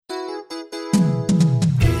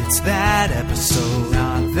It's that episode,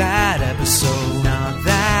 not that episode, not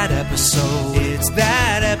that episode. It's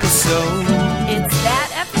that episode. It's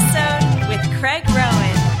that episode with Craig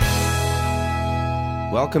Rowan.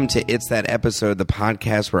 Welcome to It's That Episode, the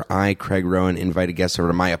podcast where I, Craig Rowan, invite a guest over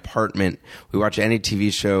to my apartment. We watch any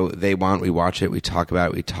TV show they want. We watch it. We talk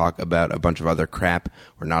about it. We talk about a bunch of other crap.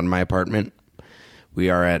 We're not in my apartment. We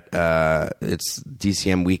are at, it's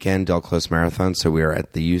DCM weekend, Del Close Marathon, so we are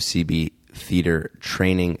at the UCB Theater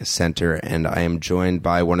Training Center, and I am joined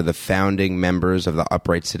by one of the founding members of the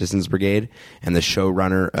Upright Citizens Brigade and the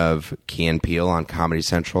showrunner of Key and Peele on Comedy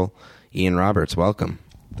Central, Ian Roberts. Welcome.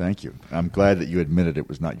 Thank you. I'm glad that you admitted it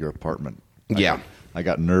was not your apartment. I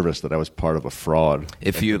got nervous that I was part of a fraud.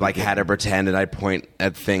 If you had to pretend, and I'd point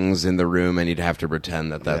at things in the room, and you'd have to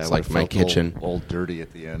pretend that that's like my kitchen. All dirty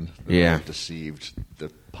at the end. Yeah. Deceived the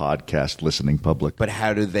podcast listening public. But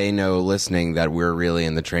how do they know listening that we're really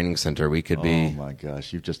in the training center? We could be... Oh my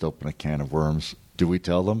gosh, you've just opened a can of worms. Do we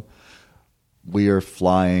tell them? We are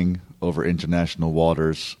flying over international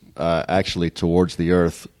waters, actually towards the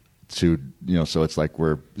Earth, so it's like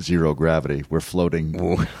we're zero gravity. We're floating.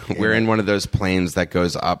 We're in one of those planes that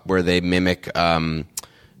goes up where they mimic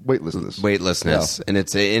weightlessness. Yeah.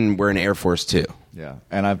 And we're in Air Force 2. Yeah,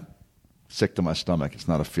 and I'm sick to my stomach. It's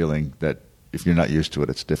not a feeling that if you're not used to it,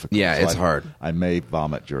 it's difficult. Yeah, so it's hard. I may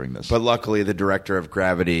vomit during this. But luckily, the director of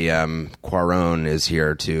Gravity, Quaron, is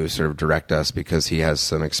here to sort of direct us because he has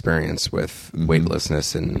some experience with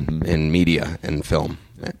weightlessness in media and film.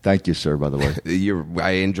 Thank you, sir, by the way.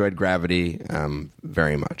 I enjoyed Gravity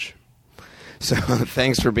very much. So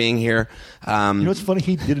thanks for being here. What's funny?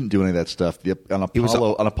 He didn't do any of that stuff.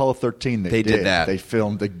 On Apollo 13, they did that. They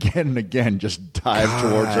filmed again and again, just dive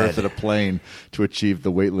towards Earth in a plane to achieve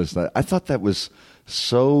the weightlessness. I thought that was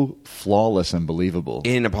so flawless and believable.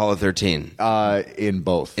 In Apollo 13? In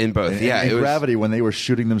both. In Gravity, when they were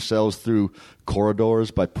shooting themselves through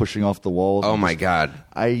corridors by pushing off the walls. Oh, my God.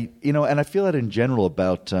 And I feel that in general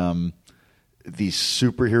about these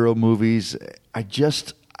superhero movies.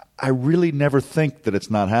 I really never think that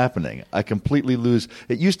it's not happening. I completely lose.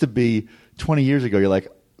 It used to be 20 years ago, you're like,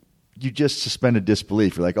 you just suspended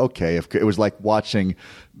disbelief. You're like, okay, if it was like watching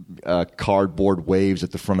cardboard waves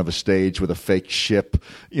at the front of a stage with a fake ship.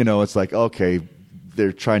 It's like, okay,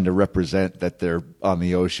 they're trying to represent that they're on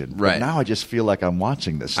the ocean. Right. But now I just feel like I'm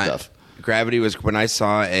watching this stuff. Gravity was when I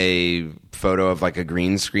saw a photo of like a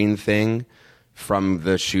green screen thing from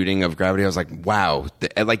the shooting of Gravity. I was like, wow.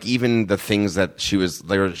 Even the things that she was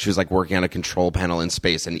like working on a control panel in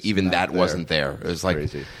space, and even that wasn't there. It was like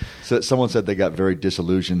crazy. So someone said they got very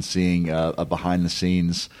disillusioned seeing a behind the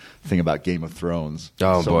scenes thing about Game of Thrones.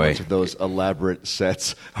 Oh, so boy. Much of those elaborate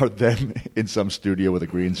sets are them in some studio with a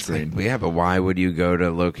green screen. Yeah, but why would you go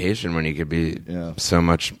to location when you could be so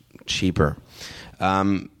much cheaper?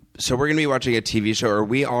 So we're going to be watching a TV show. Are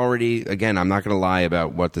we already, again, I'm not going to lie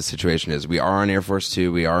about what the situation is. We are on Air Force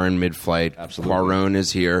 2. We are in mid-flight. Absolutely. Quaron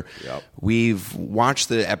is here. Yep. We've watched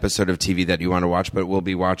the episode of TV that you want to watch, but we'll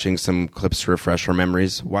be watching some clips to refresh our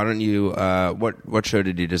memories. Why don't you, what show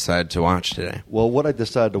did you decide to watch today? Well, what I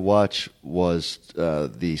decided to watch was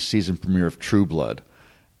the season premiere of True Blood.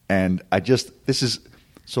 And I've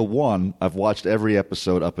watched every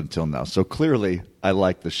episode up until now. So clearly, I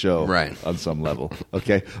like the show on some level.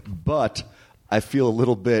 Okay? But I feel a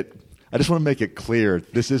little bit... I just want to make it clear,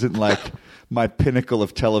 this isn't like my pinnacle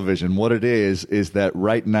of television. What it is that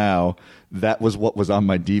right now, that was what was on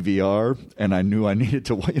my DVR, and I knew I needed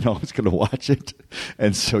to... I was going to watch it.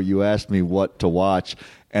 And so you asked me what to watch,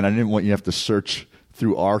 and I didn't want you to have to search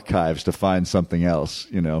through archives to find something else,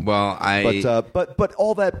 Well, But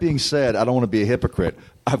all that being said, I don't want to be a hypocrite.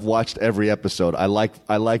 I've watched every episode. I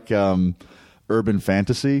like urban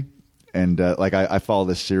fantasy, and I follow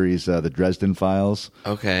this series, the Dresden Files.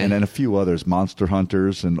 Okay. And then a few others, Monster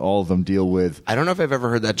Hunters, and all of them deal with... I don't know if I've ever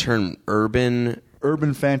heard that term, urban...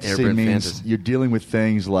 Urban fantasy means you're dealing with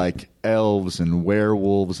things like elves and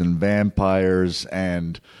werewolves and vampires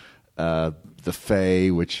and the Fae,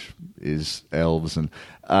 which is elves and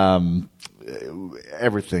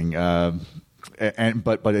everything.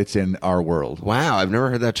 But it's in our world. Wow, I've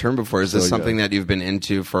never heard that term before. Is this something that you've been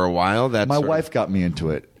into for a while? My wife got me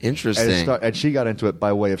into it. Interesting. And she got into it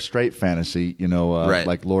by way of straight fantasy,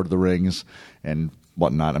 like Lord of the Rings and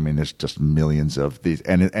whatnot. I mean, there's just millions of these.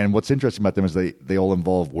 And what's interesting about them is they all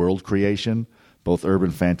involve world creation, both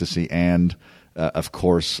urban fantasy and... of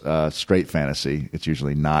course, straight fantasy. It's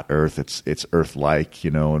usually not Earth. It's Earth-like,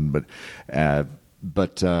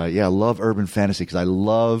 but I love urban fantasy because I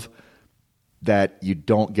love that you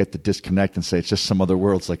don't get the disconnect and say it's just some other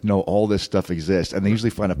world. It's like, no, all this stuff exists. And they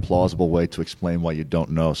usually find a plausible way to explain why you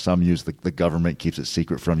don't know. Some use the government keeps it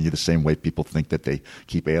secret from you the same way people think that they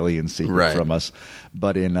keep aliens secret from us.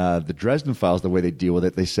 But in the Dresden Files, the way they deal with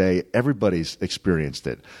it, they say everybody's experienced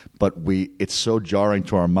it. But it's so jarring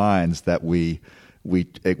to our minds that we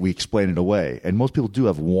explain it away. And most people do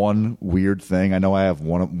have one weird thing. I know I have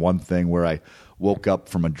one thing where I woke up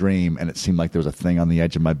from a dream and it seemed like there was a thing on the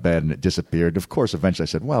edge of my bed and it disappeared. Of course, eventually I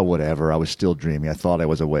said, well, whatever. I was still dreaming. I thought I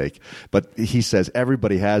was awake. But he says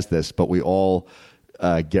everybody has this, but we all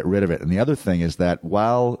get rid of it. And the other thing is that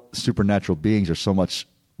while supernatural beings are so much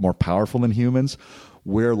more powerful than humans,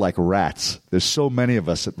 we're like rats. There's so many of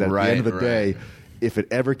us that at the end of the day, if it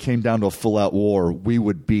ever came down to a full-out war, we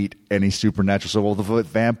would beat any supernatural. So, well, the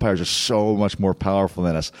vampires are so much more powerful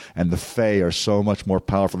than us, and the Fae are so much more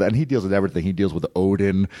powerful. And he deals with everything. He deals with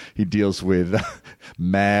Odin. He deals with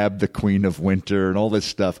Mab, the Queen of Winter, and all this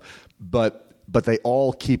stuff. But they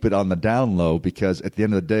all keep it on the down low because at the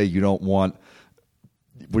end of the day, you don't want...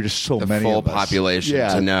 We're just so many full of us. population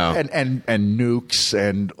to know. And nukes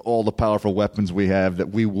and all the powerful weapons we have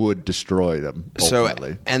that we would destroy them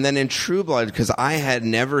ultimately. So, and then in True Blood, because I had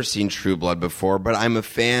never seen True Blood before, but I'm a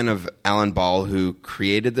fan of Alan Ball, who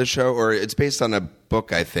created the show, or it's based on a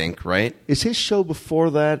book, I think, right? Is his show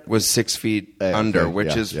before that? Was 6 Feet Under,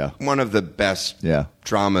 which is one of the best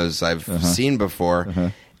dramas I've seen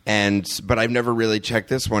before. But I've never really checked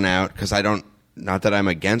this one out because I don't. Not that I'm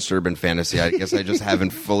against urban fantasy. I guess I just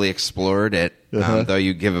haven't fully explored it, though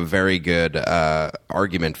you give a very good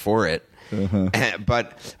argument for it.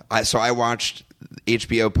 So I watched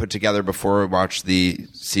HBO put together before we watched the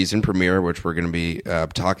season premiere, which we're going to be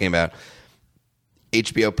talking about.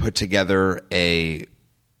 HBO put together a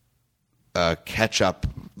catch-up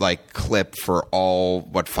clip for all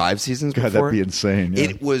 5 seasons before? God, that'd be insane. Yeah.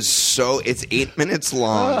 It was it's 8 minutes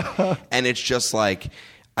long, and it's just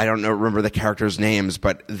I don't remember the characters' names,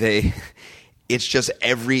 but it's just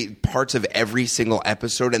parts of every single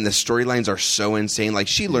episode, and the storylines are so insane. Like,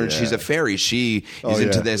 she learns she's a fairy. She is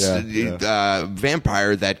into this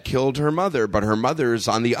vampire that killed her mother, but her mother's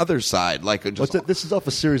on the other side. This is off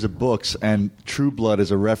a series of books, and True Blood is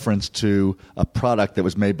a reference to a product that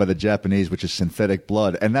was made by the Japanese, which is synthetic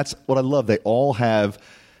blood. And that's what I love.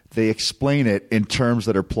 They explain it in terms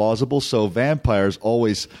that are plausible. So vampires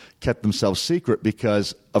always kept themselves secret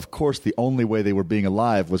because, of course, the only way they were being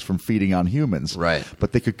alive was from feeding on humans. Right.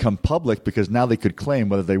 But they could come public because now they could claim,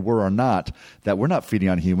 whether they were or not, that we're not feeding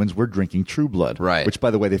on humans, we're drinking True Blood. Right. Which,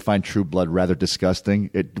 by the way, they find True Blood rather disgusting.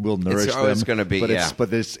 It will nourish them. It's always going to be,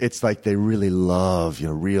 it's like they really love,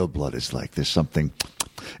 real blood is like there's something.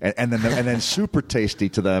 And then super tasty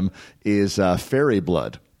to them is fairy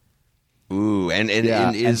blood. Ooh, and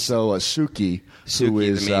so Suki, who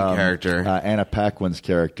is the main character, Anna Paquin's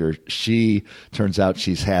character, she turns out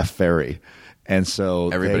she's half fairy, and so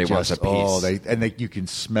everybody wants a piece. You can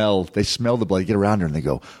smell. They smell the blood. You get around her and they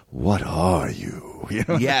go, "What are you?"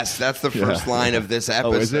 Yes, that's the first line of this episode.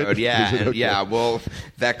 Oh, is it? Yeah, is it? Okay. Well,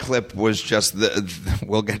 that clip was just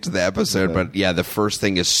we'll get to the episode, but the first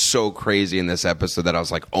thing is so crazy in this episode that I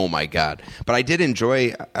was like, "Oh my god!" But I did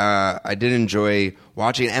enjoy.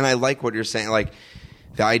 Watching, and I like what you're saying, like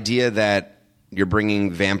the idea that you're bringing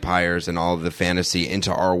vampires and all of the fantasy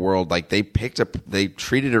into our world. Like they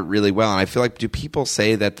treated it really well, and I feel like, do people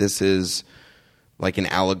say that this is like an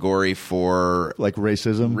allegory for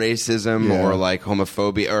racism or like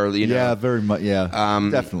homophobia, or very much,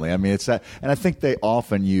 definitely. I mean, it's that, and I think they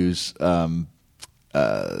often use the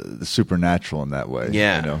supernatural in that way.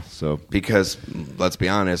 Yeah, so because let's be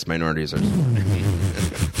honest, minorities are.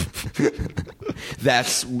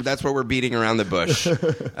 That's what we're beating around the bush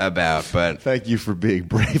about. But thank you for being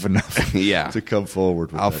brave enough to come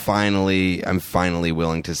forward with I'm finally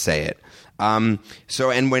willing to say it. When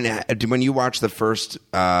you watch the first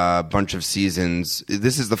bunch of seasons,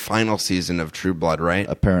 this is the final season of True Blood, right?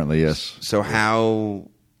 Apparently, yes. So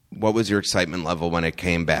what was your excitement level when it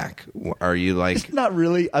came back? Are you like... It's not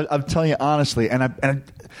really. I'm telling you honestly, and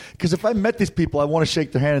because if I met these people, I want to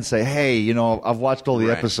shake their hand and say, hey, I've watched all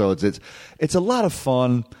the episodes. It's a lot of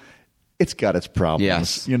fun. It's got its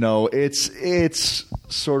problems. Yes. It's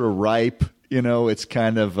sort of ripe. It's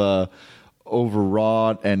kind of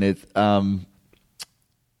overwrought, and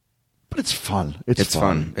but it's fun. It's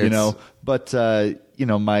fun. But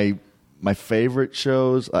my favorite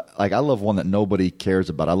shows, I love one that nobody cares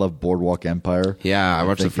about. I love Boardwalk Empire. Yeah, I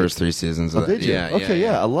watched the first 3 seasons of that. Did you?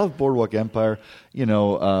 Yeah. I love Boardwalk Empire.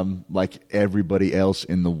 Like everybody else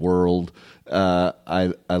in the world,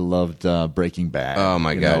 I loved Breaking Bad. Oh,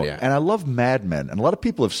 my God, yeah. And I love Mad Men. And a lot of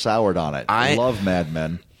people have soured on it. I love Mad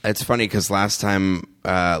Men. It's funny because last time,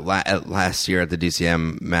 last year at the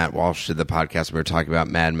DCM, Matt Walsh did the podcast. We were talking about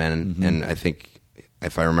Mad Men, and I think,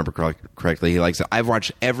 if I remember correctly, he likes it. I've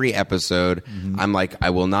watched every episode. I'm like, I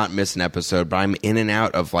will not miss an episode, but I'm in and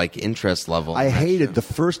out of like interest level. I hated the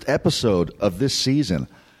first episode of this season.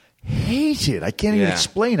 Hated. I can't even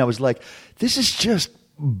explain. I was like, this is just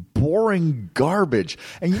boring garbage.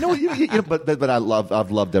 And you know what? But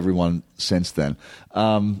I've loved everyone since then.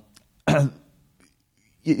 Well,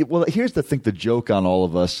 here's the joke on all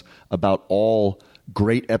of us about all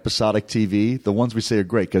great episodic TV, the ones we say are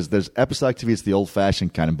great, because there's episodic TV, it's the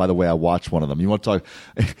old-fashioned kind. And by the way, I watched one of them. You want to talk?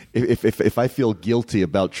 If I feel guilty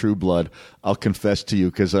about True Blood, I'll confess to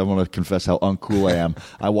you, because I want to confess how uncool I am.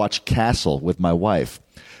 I watched Castle with my wife.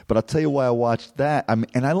 But I'll tell you why I watched that, and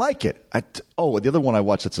I like it. The other one I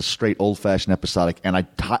watched that's a straight old-fashioned episodic, and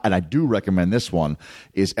I do recommend this one,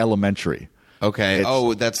 is Elementary. Okay.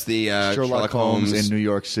 That's the Sherlock Holmes in New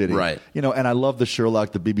York City. Right. And I love the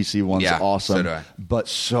Sherlock, the BBC one's awesome. So do I.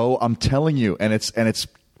 But I'm telling you, and it's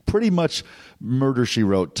pretty much Murder, She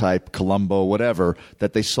Wrote type, Columbo, whatever,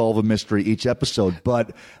 that they solve a mystery each episode.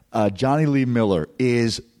 But Johnny Lee Miller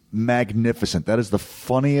is magnificent. That is the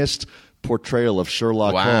funniest portrayal of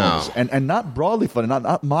Sherlock Holmes, and not broadly funny,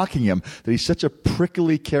 not mocking him, that he's such a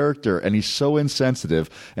prickly character, and he's so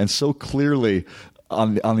insensitive and so clearly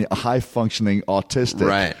on the high functioning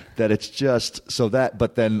autistic that it's just so that.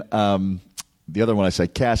 But then the other one I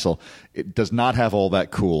said, Castle, it does not have all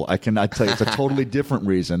that cool. I cannot tell you, it's a totally different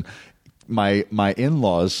reason. My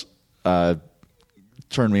in-laws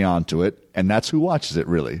turned me on to it, and that's who watches it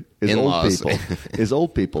really. Is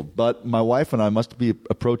old people. But my wife and I must be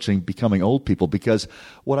approaching becoming old people, because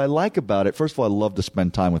what I like about it, first of all, I love to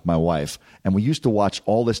spend time with my wife, and we used to watch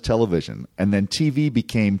all this television, and then TV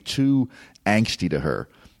became too angsty to her,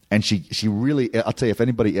 and she really, I'll tell you, if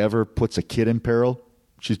anybody ever puts a kid in peril,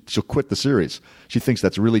 she'll quit the series. She thinks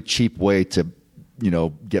that's a really cheap way to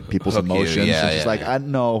get people's emotions. And she's like, I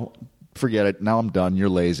know. Forget it. Now I'm done. You're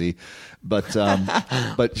lazy. But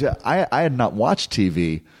I had not watched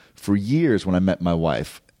TV for years when I met my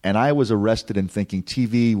wife, and I was arrested in thinking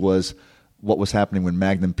TV was what was happening when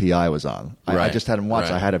Magnum PI was on. I just hadn't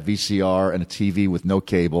watched. I had a VCR and a TV with no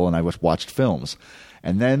cable, and I watched films.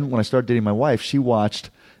 And then when I started dating my wife, she watched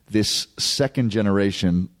this second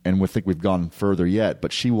generation, and we think we've gone further yet,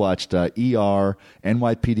 but she watched ER,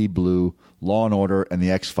 NYPD Blue, Law and Order, and the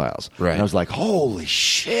X-Files. Right. And I was like, holy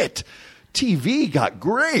shit, TV got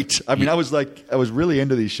great. I mean, I was really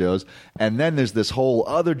into these shows. And then there's this whole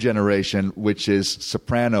other generation, which is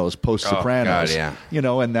Sopranos, post-Sopranos. Oh, God,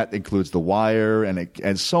 yeah. And that includes The Wire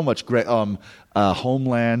and so much great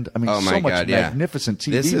Homeland. I mean, so much magnificent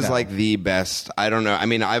TV. This is now. like the best. I don't know. I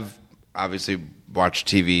mean, I've obviously watched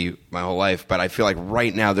TV my whole life, but I feel like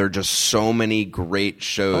right now there are just so many great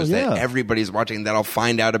shows that everybody's watching that I'll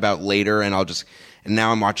find out about later, and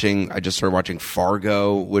now I just started watching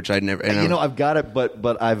Fargo, which I'd never. I've got it,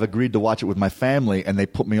 but I've agreed to watch it with my family, and they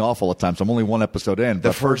put me off all the time. So I'm only one episode in.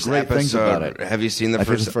 The first great episode, things about it. Have you seen the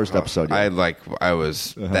first episode? Yeah.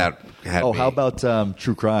 That had me. How about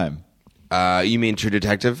True Crime? You mean True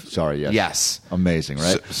Detective? Sorry, yes. Yes. Amazing,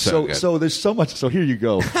 right? So good. So there's so much. So here you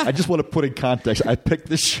go. I just want to put in context. I picked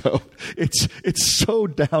this show. It's so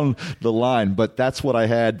down the line, but that's what I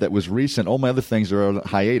had that was recent. All my other things are on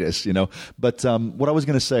hiatus, But what I was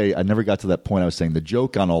going to say, I never got to that point. I was saying the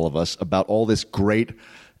joke on all of us about all this great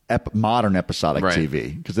modern episodic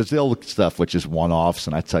TV, because it's the old stuff, which is one-offs,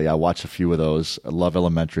 and I tell you, I watch a few of those. I love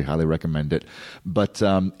Elementary, highly recommend it. But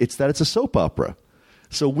it's a soap opera.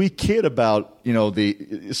 So we kid about,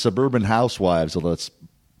 the suburban housewives, although it's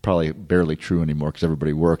probably barely true anymore because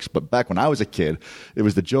everybody works. But back when I was a kid, it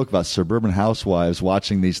was the joke about suburban housewives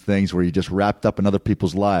watching these things where you just wrapped up in other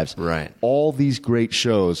people's lives. Right. All these great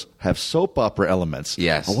shows have soap opera elements.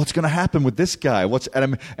 Yes. Well, what's going to happen with this guy?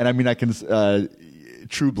 I can.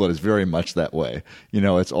 True Blood is very much that way.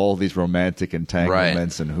 It's all these romantic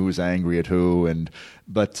entanglements and who's angry at who,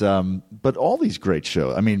 but all these great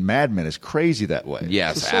shows. I mean, Mad Men is crazy that way.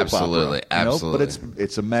 Yes, absolutely, absolutely. But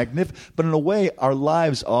it's a magnificent. But in a way, our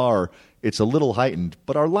lives are. It's a little heightened,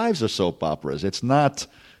 but our lives are soap operas. It's not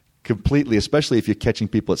completely, especially if you're catching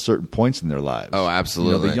people at certain points in their lives. Oh,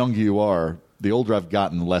 absolutely. The younger you are, the older I've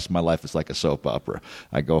gotten, the less my life is like a soap opera.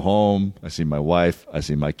 I go home, I see my wife, I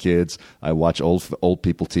see my kids, I watch old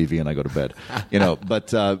people TV, and I go to bed.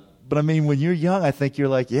 But I mean, when you're young, I think you're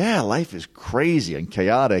like, yeah, life is crazy and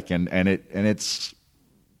chaotic, and it's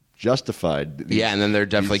justified. And then there are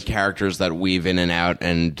definitely characters that weave in and out,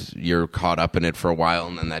 and you're caught up in it for a while,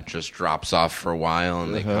 and then that just drops off for a while,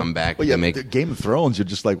 and they come back. Well, Game of Thrones, you're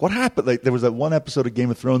just like, what happened? Like, there was that one episode of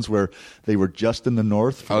Game of Thrones where they were just in the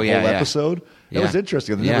North for the whole episode. That was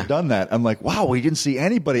interesting. They've never done that. I'm like, wow, we didn't see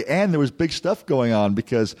anybody, and there was big stuff going on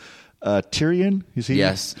because Tyrion, is he?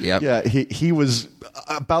 Yes, yep. Yeah, he was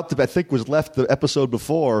about to, I think, was left the episode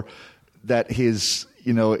before that his,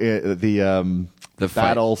 the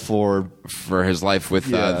battle for his life with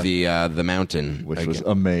the mountain, which was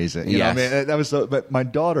amazing. You know, I mean, that was. But my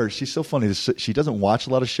daughter, she's so funny. She doesn't watch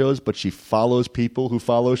a lot of shows, but she follows people who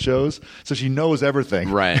follow shows, so she knows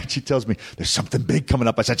everything. Right. And she tells me there's something big coming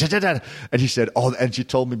up. I said, and she said, oh, and she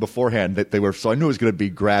told me beforehand that they were. So I knew it was going to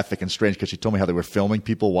be graphic and strange because she told me how they were filming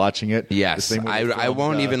people watching it. Yes, I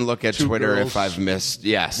won't even look at Twitter if I've missed.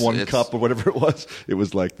 Yes, one cup or whatever it was. It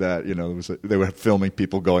was like that. You know, they were filming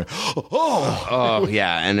people going, oh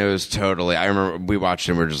yeah, and it was totally. I remember we watched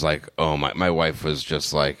it and we were just like, oh, my wife was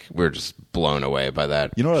just like, we were just blown away by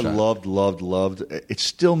that. You know what I loved? It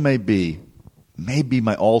still may be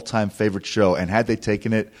my all-time favorite show, and had they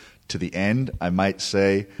taken it to the end, I might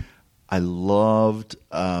say I loved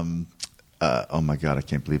oh my God, I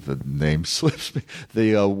can't believe the name slips me.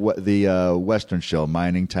 The Western show,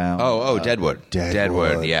 Mining Town. Deadwood.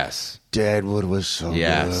 Deadwood, yes. Deadwood was so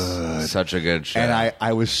good. Such a good show. And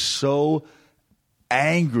I was so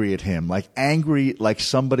angry at him, like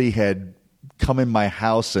somebody had come in my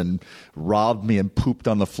house and robbed me and pooped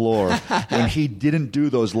on the floor when he didn't do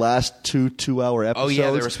those last 2-hour episodes. Oh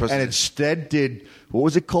yeah, they were supposed and to. Instead did, what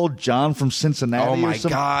was it called? John from Cincinnati. Oh my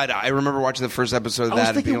God! I remember watching the first episode of I that.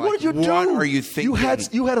 was thinking, and what being did you like, do? What are you thinking?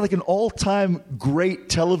 You had like an all-time great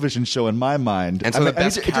television show in my mind, and some of the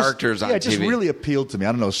best characters on TV. It just really appealed to me.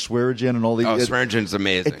 I don't know, Swearingen and all these. Oh, Swearingen's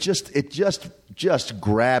amazing. It just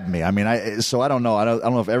grabbed me. I mean, I don't know. I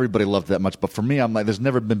don't know if everybody loved that much, but for me, I'm like, there's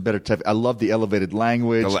never been better. I love the elevated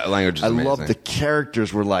language. The language is amazing. I love the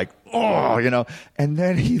characters were like, oh, and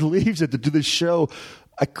then he leaves it to do this show.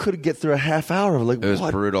 I couldn't get through a half hour. Like, it was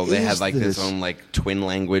brutal. They had like this own like twin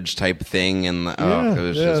language type thing, and it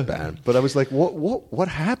was just bad. But I was like, what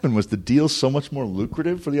happened? Was the deal so much more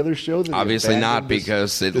lucrative for the other show? Obviously not,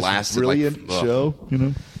 because it lasted brilliant show.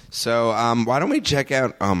 So why don't we check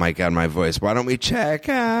out? Oh my God, my voice! Why don't we check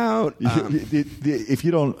out? If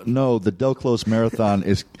you don't know, the Del Close Marathon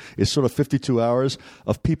is sort of 52 hours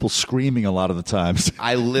of people screaming a lot of the times.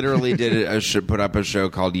 I literally put up a show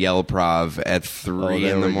called Yell Prov at 3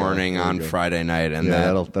 in the morning on Friday night, and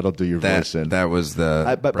that'll do your voice in. That was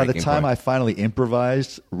the. But by the time I finally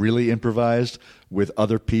really improvised with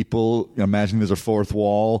other people, imagining there's a fourth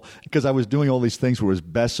wall, because I was doing all these things where it was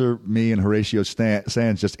Besser, me, and Horatio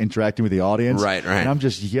Sands just interacting with the audience. Right. And I'm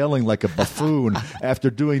just yelling like a buffoon after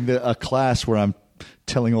doing a class where I'm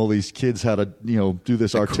telling all these kids how to do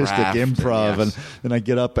this artistic improv, and then I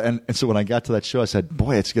get up and so when I got to that show I said,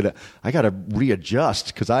 boy, I gotta readjust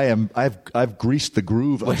because I've greased the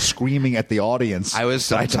groove of screaming at the audience.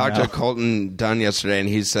 I talked to Colton Dunn yesterday, and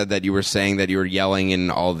he said that you were saying that you were yelling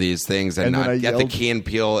in all these things, and at the Key and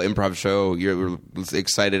Peele improv show you were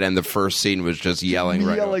excited, and the first scene was just yelling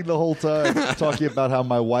the whole time, talking about how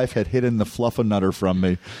my wife had hidden the Fluffernutter from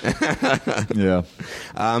me.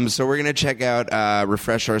 So we're gonna check out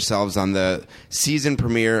refresh ourselves on the season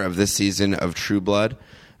premiere of this season of True Blood.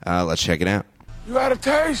 Let's check it out. You had a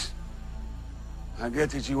taste? I get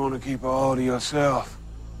that you want to keep all to yourself.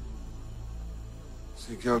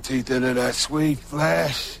 Sink your teeth into that sweet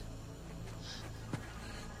flesh.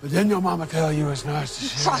 But then your mama tell you it's nice to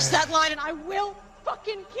share. Cross that line and I will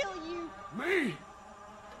fucking kill you. Me?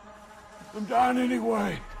 I'm dying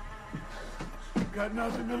anyway. Got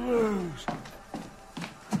nothing to lose.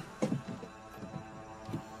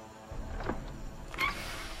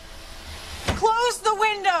 Close the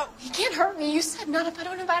window! He can't hurt me. You said not if I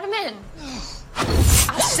don't invite him in.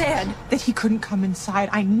 I said that he couldn't come inside.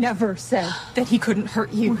 I never said that he couldn't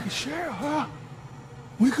hurt you. We could share, huh?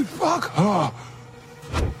 We could fuck, huh?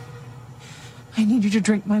 I need you to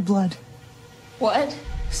drink my blood. What?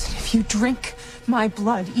 Listen, if you drink my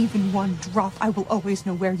blood, even one drop, I will always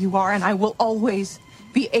know where you are, and I will always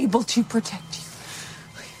be able to protect you.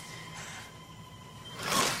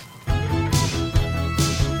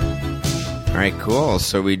 All right, cool.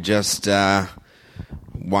 So we just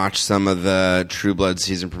watched some of the True Blood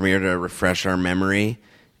season premiere to refresh our memory.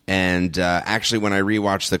 And actually, when I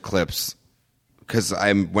rewatched the clips because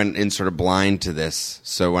I went in sort of blind to this.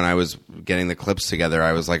 So when I was getting the clips together,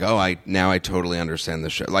 I was like, oh, I totally understand the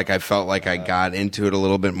show. Like, I felt like I got into it a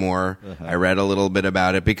little bit more. I read a little bit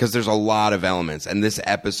about it because there's a lot of elements. And this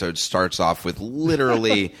episode starts off with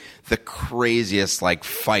literally the craziest, like,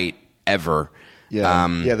 fight ever.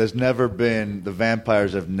 Yeah, there's never been – the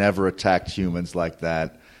vampires have never attacked humans like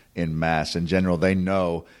that in mass. In general, they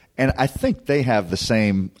know – and I think they have the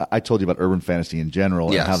same – I told you about urban fantasy in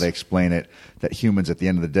general and how they explain it, that humans at the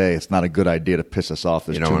end of the day, it's not a good idea to piss us off.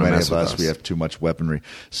 There's too many of us. We have too much weaponry.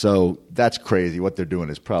 So that's crazy. What they're doing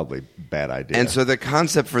is probably a bad idea. And so the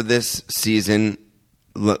concept for this season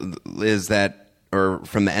is that – or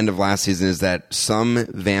from the end of last season is that some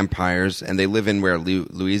vampires – and they live in where?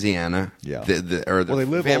 Louisiana? Yeah. They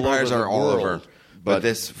live vampires all over. But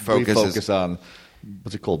this focus on –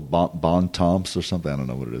 what's it called? Bon Tomps or something? I don't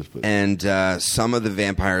know what it is. But. And some of the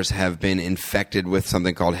vampires have been infected with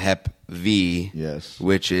something called Hep V. Yes.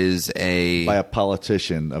 Which is by a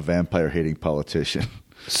politician, a vampire-hating politician.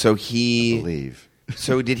 So I believe.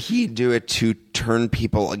 So did he do it to turn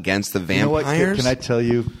people against the vampires? You know what? Can I tell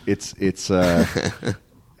you? It's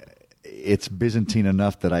Byzantine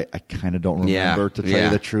enough that I kind of don't remember, to tell you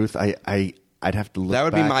the truth. I'd have to look back. That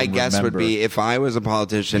would be my guess. Would be if I was a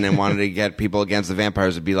politician and wanted to get people against the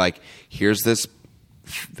vampires, it'd be like, here's this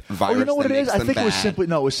virus. Oh, you know what that it is? makes I them think bad.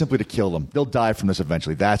 it was simply to kill them. They'll die from this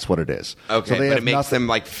eventually. That's what it is. Okay, so but it makes them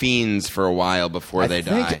like fiends for a while before they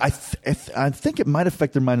die. I think it might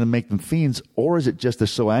affect their mind and make them fiends, or is it just they're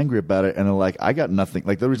so angry about it and they're like, I got nothing.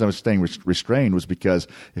 Like the reason I was staying restrained was because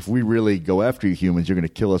if we really go after you humans, you're going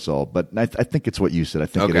to kill us all. But I think it's what you said. I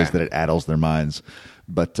think it is that it addles their minds.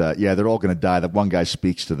 But they're all going to die. That one guy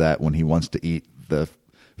speaks to that when he wants to eat the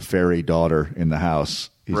fairy daughter in the house.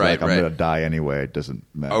 He's like, I'm going to die anyway. It doesn't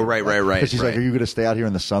matter. Oh, right. Because she's like, are you going to stay out here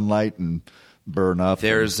in the sunlight and burn up?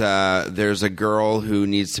 There's a girl who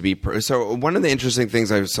needs to be. So one of the interesting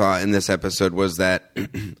things I saw in this episode was that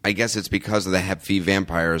I guess it's because of the Hep V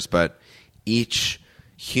vampires, but each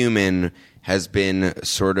human has been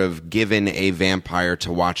sort of given a vampire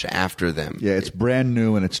to watch after them. Yeah, it's brand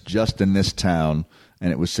new and it's just in this town.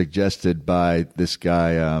 And it was suggested by this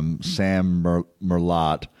guy, Sam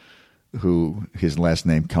Merlot, who his last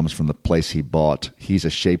name comes from the place he bought. He's a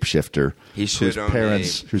shapeshifter. He should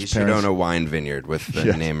own a wine vineyard with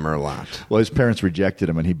the name Merlot. Well, his parents rejected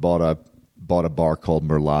him, and he bought a bar called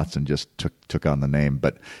Merlot's and just took on the name.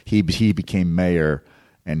 But he became mayor,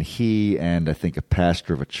 and he and I think a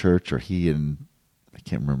pastor of a church, or he and I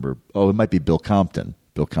can't remember. Oh, it might be Bill Compton.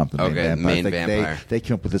 Bill Compton, main vampire. They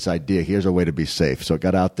came up with this idea. Here's a way to be safe. So it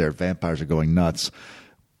got out there. Vampires are going nuts.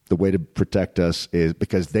 The way to protect us is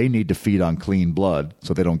because they need to feed on clean blood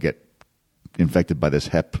so they don't get infected by this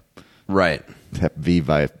Hep V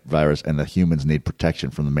virus, and the humans need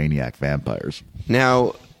protection from the maniac vampires.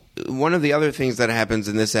 Now, one of the other things that happens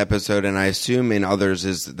in this episode, and I assume in others,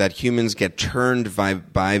 is that humans get turned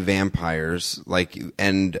by vampires,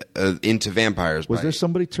 into vampires. Was there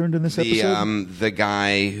somebody turned in this episode? The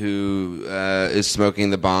guy who is smoking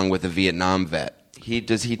the bong with a Vietnam vet.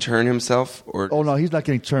 Does he turn himself? Oh no, he's not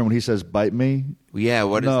getting turned when he says "bite me." Yeah,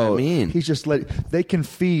 what does that mean? He's just they can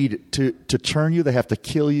feed to turn you. They have to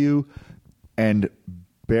kill you and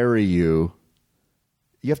bury you.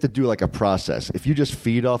 You have to do like a process. If you just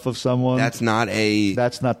feed off of someone, that's not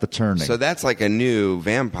the turning. So that's like a new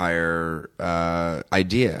vampire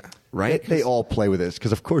idea, right? They all play with this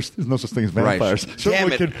because, of course, there's no such thing as vampires. Right. So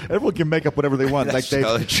everyone can make up whatever they want. Like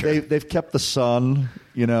they've kept the sun,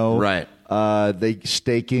 right? They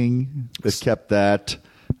staking. They've kept that.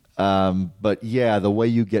 But yeah, the way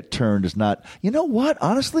you get turned is not. You know what?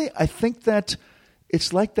 Honestly, I think that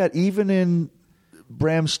it's like that even in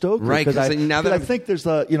Bram Stoker, right? Because I think there's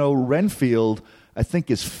Renfield. I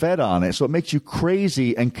think is fed on it, so it makes you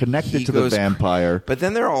crazy and connected to the vampire. But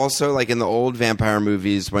then there are also like in the old vampire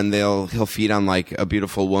movies when he'll feed on like a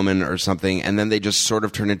beautiful woman or something, and then they just sort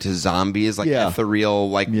of turn into zombies, like ethereal,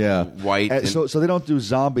 white. So they don't do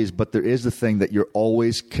zombies, but there is the thing that you're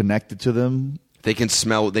always connected to them. They can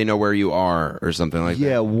smell. They know where you are, or something like that.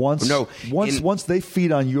 Yeah, once they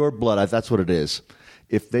feed on your blood, that's what it is.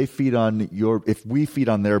 If we feed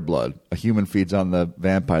on their blood, a human feeds on the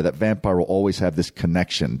vampire, that vampire will always have this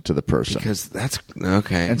connection to the person. Because that's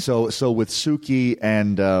okay. And so with Suki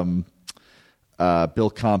and Bill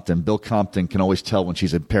Compton can always tell when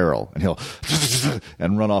she's in peril, and he'll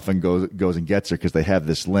and run off and goes and gets her because they have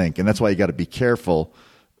this link. And that's why you got to be careful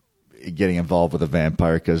getting involved with a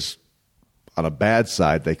vampire, because on a bad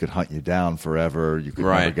side, they could hunt you down forever. You could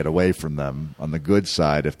never get away from them. On the good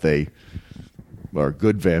side, if they are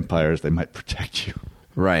good vampires, they might protect you.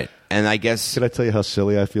 Right. And I guess... Can I tell you how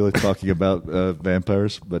silly I feel talking about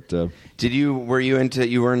vampires? But you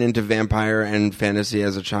weren't into vampire and fantasy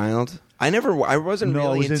as a child? I wasn't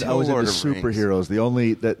really into I was Lord into of Rings.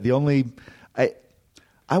 superheroes.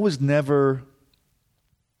 I was never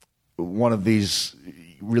one of these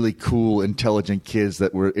really cool, intelligent kids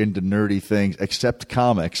that were into nerdy things, except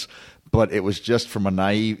comics. But it was just from a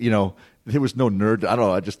naive, there was no nerd. I don't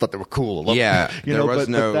know. I just thought they were cool. But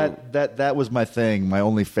that was my thing. My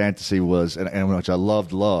only fantasy was, and which I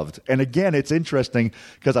loved. And again, it's interesting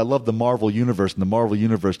because I love the Marvel universe, and the Marvel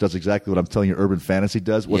universe does exactly what I'm telling you urban fantasy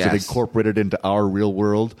does. Was it incorporated into our real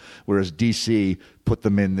world, whereas DC put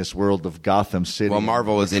them in this world of Gotham City. Well,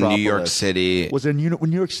 Marvel was in New York City. Was in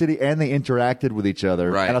New York City, and they interacted with each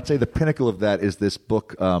other. Right. And I'll tell you, the pinnacle of that is this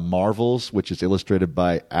book, Marvels, which is illustrated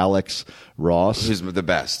by Alex Ross. Who's the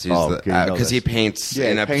best. Because he paints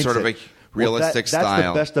in a sort of a realistic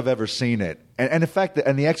style. That's the best I've ever seen it. And in fact,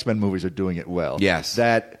 and the X-Men movies are doing it well. Yes.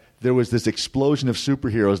 That there was this explosion of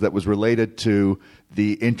superheroes that was related to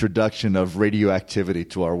the introduction of radioactivity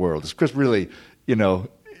to our world. Because really,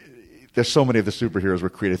 there's so many of the superheroes were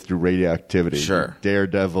created through radioactivity. Sure.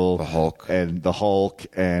 Daredevil. The Hulk.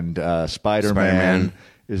 And Spider-Man.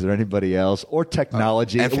 Is there anybody else? Or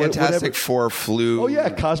technology. And Fantastic Four flew. Oh, yeah,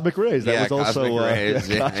 Cosmic Rays. That was also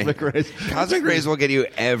Cosmic Rays. Cosmic Rays will get you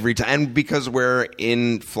every time. And because we're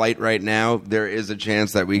in flight right now, there is a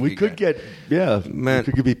chance that we could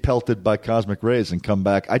be pelted by Cosmic Rays and come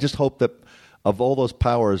back. I just hope that of all those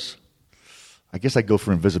powers, I guess I go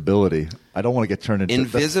for invisibility. I don't want to get turned into...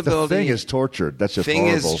 Invisibility... The Thing is tortured. That's just horrible.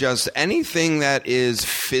 Thing is just anything that is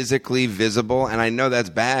physically visible, and I know that's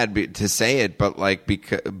bad to say it, but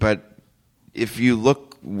but if you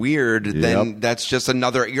look weird, then that's just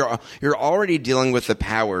another... You're already dealing with the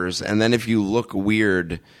powers, and then if you look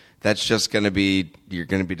weird, that's just going to be... You're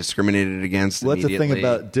going to be discriminated against immediately. That's the thing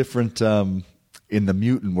about different... in the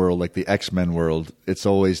mutant world, like the X-Men world, it's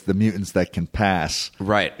always the mutants that can pass.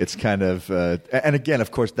 Right. It's kind of, and again,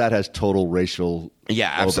 of course, that has total racial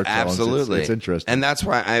overtones. Absolutely. It's interesting. And that's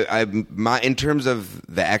why in terms of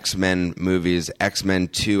the X-Men movies, X-Men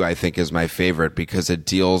 2, I think, is my favorite because it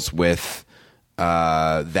deals with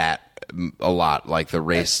that a lot, like the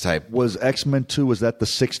race type. Was X-Men 2, was that the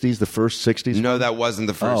 60s, the first 60s? No, that wasn't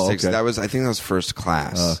the first 60s. Okay. I think that was First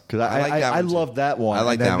Class. Because I loved that one. I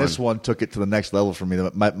like that one. And this one took it to the next level for me.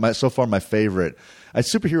 So far, my favorite.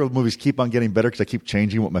 Superhero movies keep on getting better because I keep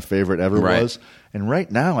changing what my favorite ever was. And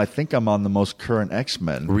right now, I think I'm on the most current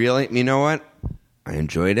X-Men. Really? You know what? I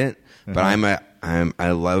enjoyed it, but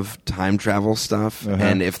I love time travel stuff.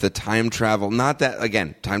 And if the time travel, not that,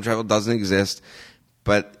 again, time travel doesn't exist,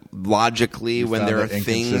 but logically, when there are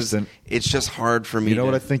things, it's just hard for me. You know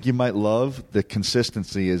what I think you might love? The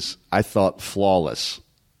consistency is, I thought, flawless.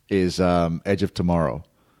 Is Edge of Tomorrow.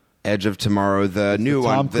 Edge of Tomorrow, the new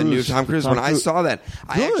Tom Cruise one. I saw that.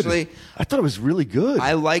 I thought it was really good.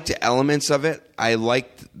 I liked elements of it. I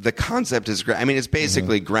liked the concept is great. I mean, it's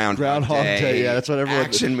basically Groundhog Day. Yeah, that's what everyone.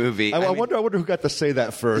 Action movie. I wonder who got to say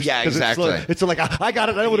that first. Yeah, exactly. It's like I got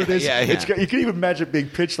it. I know what it is. Yeah. You can even imagine it being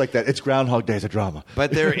pitched like that. It's Groundhog Day. It's a drama.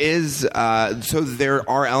 But there is so there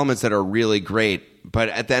are elements that are really great. But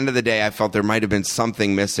at the end of the day, I felt there might have been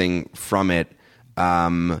something missing from it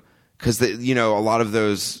because a lot of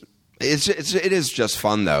those. It is just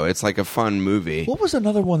fun though. It's like a fun movie. What was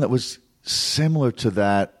another one that was similar to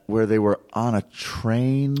that where they were on a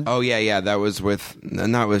train? Oh yeah. That was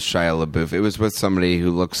not with Shia LaBeouf. It was with somebody who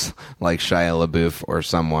looks like Shia LaBeouf or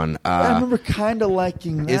someone. I remember kind of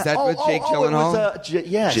liking that. Is that with Jake Gyllenhaal?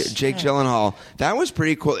 Yes, Jake Gyllenhaal. That was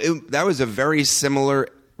pretty cool. That was a very similar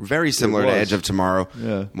to Edge of Tomorrow.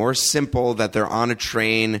 Yeah. More simple that they're on a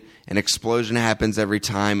train, an explosion happens every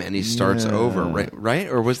time, and he starts over. Right?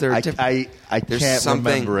 Or was there a I can't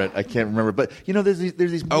remember it. I can't remember. But there's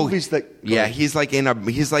these movies that. Yeah, he's like in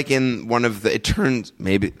one of the. It turns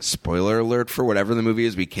maybe spoiler alert for whatever the movie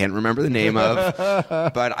is. We can't remember the name of,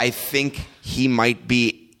 but I think he might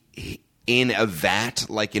be in a vat,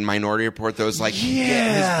 like in Minority Report. Those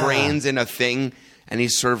his brain's in a thing. And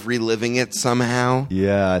he's sort of reliving it somehow.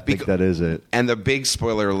 Yeah, I think that is it. And the big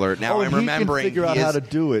spoiler alert. Now I'm remembering. He can figure out how to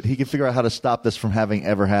do it. He can figure out how to stop this from having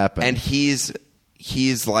ever happened. And he's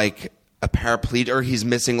like a paraplegic, or he's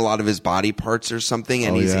missing a lot of his body parts or something,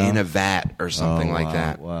 and he's in a vat or something like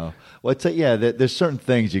that. Wow. Well, there's certain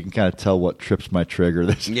things you can kind of tell what trips my trigger.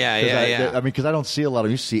 Yeah. I mean, because I don't see a lot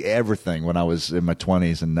of. You see everything when I was in my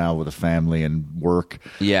 20s, and now with a family and work.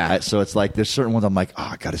 Yeah. So it's like there's certain ones I'm like,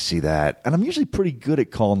 I got to see that, and I'm usually pretty good at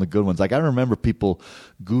calling the good ones. Like I remember people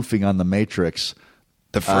goofing on the Matrix.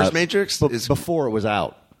 The first Matrix before it was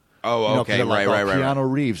out. Oh, okay, right.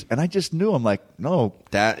 Keanu Reeves, and I just knew. I'm like, no,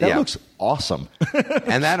 that looks awesome.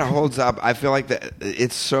 And that holds up. I feel like that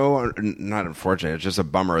it's so not unfortunate. It's just a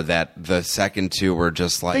bummer that the second two were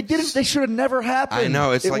just like they should have never happened. I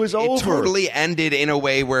know it was over. It totally ended in a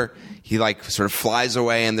way where he like sort of flies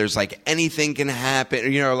away, and there's like anything can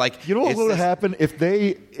happen. You know what would have happened if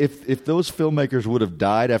those filmmakers would have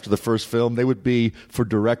died after the first film? They would be for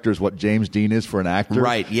directors what James Dean is for an actor,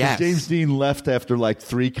 right? Yes. James Dean left after like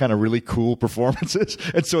 3 kind of really cool performances,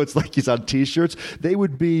 and so it's like he's on T-shirts. They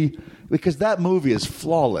would be. Because that movie is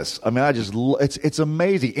flawless. I mean, it's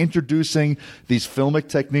amazing. Introducing these filmic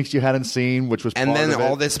techniques you hadn't seen, which was part of it. And then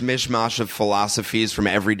all this mishmash of philosophies from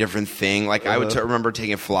every different thing. Like I would remember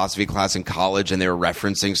taking a philosophy class in college, and they were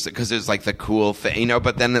referencing because it was like the cool thing, you know.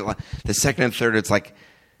 But then the second and third, it's like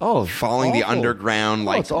following the underground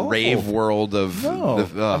rave world of.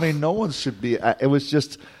 I mean, no one should be. It was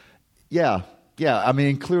just, yeah. Yeah, I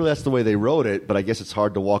mean, clearly that's the way they wrote it, but I guess it's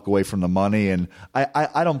hard to walk away from the money, and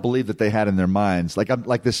I don't believe that they had in their minds.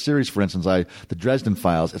 Like this series, for instance, the Dresden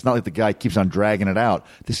Files, it's not like the guy keeps on dragging it out.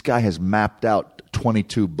 This guy has mapped out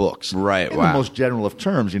 22 books. Right, in the most general of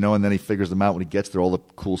terms, and then he figures them out when he gets there, all the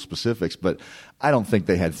cool specifics. But I don't think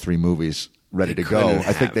they had 3 movies ready to go.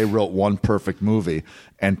 I think they wrote one perfect movie,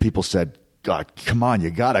 and people said, God, come on, you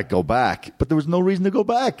got to go back. But there was no reason to go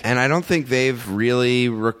back. And I don't think they've really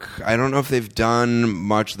I don't know if they've done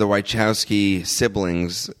much, the Wachowski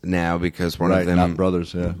siblings now, because one of them... not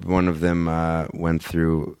brothers, yeah. One of them went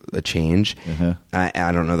through a change.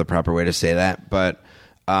 I don't know the proper way to say that, but...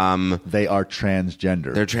 they are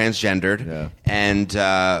transgender. They're transgendered. Yeah. And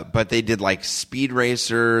but they did like Speed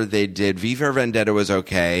Racer. They did V for Vendetta was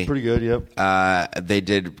okay. Pretty good, yep. They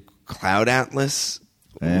did Cloud Atlas.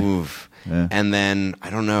 Oof. Yeah. And then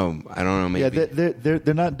I don't know. Maybe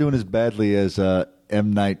they're not doing as badly as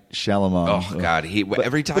M. Night Shyamalan. Oh God,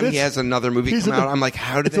 every time he has another movie come out, I'm like,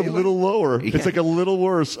 how did it's a little lower? Yeah. It's like a little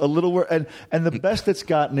worse, and the best it's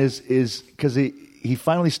gotten is because he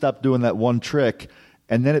finally stopped doing that one trick.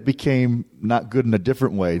 And then it became not good in a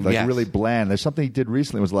different way, really bland. There's something he did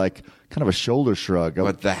recently was like kind of a shoulder shrug.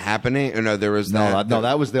 What, The Happening? Or no, there was no,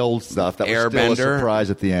 that was the old stuff. That was still a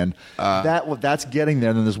surprise at the end. That's getting there.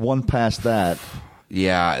 And then there's one past that.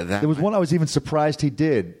 Yeah, there was one I was even surprised he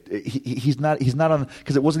did. He's not on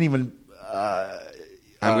because it wasn't even.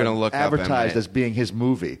 I'm going to look advertised as being his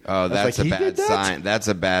movie. Oh, that's a bad sign. That's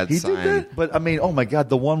a bad sign. He did that? But I mean, oh my God,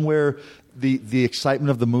 the one where the excitement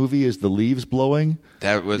of the movie is the leaves blowing.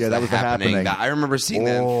 That was The Happening. I remember seeing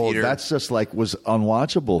that in theater. That's just was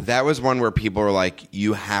unwatchable. That was one where people were like,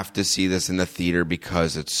 you have to see this in the theater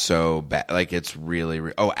because it's so bad. Like it's really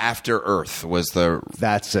After Earth was the.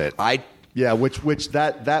 That's it. Which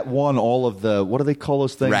that won all of the, what do they call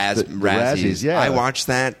those things? Razzies. Yeah, I watched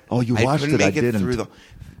that. Oh, you watched it? I didn't.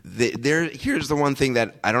 Here's the one thing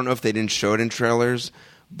that I don't know if they didn't show it in trailers,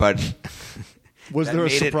 but was there a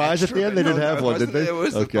surprise at the end? They didn't have one, did they? It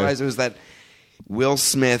was a surprise. It was that Will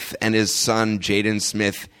Smith and his son Jaden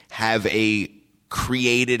Smith have a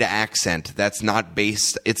created accent that's not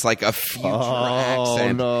based. It's like a future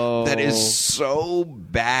accent that is so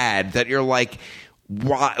bad that you're like,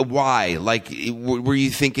 why? Like, were you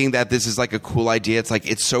thinking that this is like a cool idea? It's like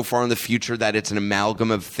it's so far in the future that it's an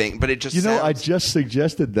amalgam of things, but it just I just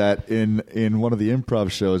suggested that in one of the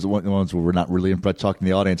improv shows, the ones where we're not really improv, talking to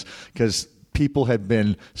the audience, because people had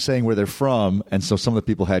been saying where they're from, and so some of the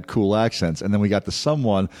people had cool accents, and then we got to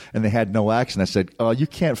someone and they had no accent. I said, "Oh, you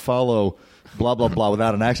can't follow blah blah blah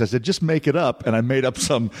without an accent." I said, "Just make it up," and I made up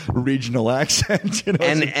some regional accent.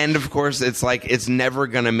 And of course, it's like it's never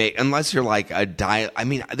gonna make unless you're like I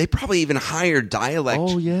mean, they probably even hired dialect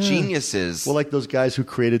geniuses. Well, like those guys who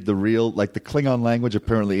created the Klingon language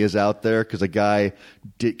apparently is out there because a guy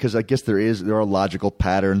because I guess there are logical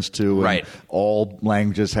patterns too. Right. All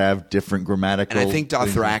languages have different grammatical. And I think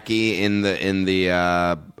Dothraki in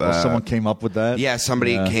the someone came up with that. Yeah,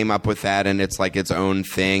 somebody came up with that, and it's like its own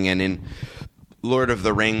thing. And in Lord of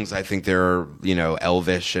the Rings, I think they're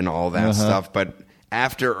Elvish and all that stuff, but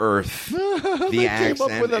After Earth, the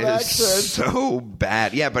accent is so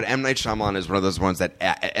bad. Yeah, but M. Night Shyamalan is one of those ones that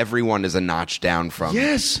everyone is a notch down from.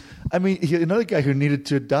 Yes, I mean another guy who needed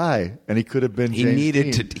to die, and he could have been. He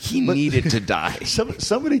needed to die.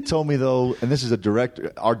 Somebody told me though, and this is our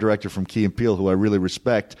director from Key and Peele, who I really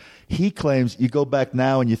respect. He claims you go back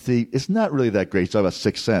now and you think it's not really that great. He's talking about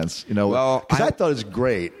Sixth Sense, Well, because I thought it was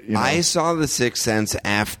great. I saw The Sixth Sense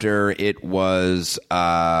after it was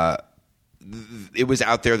out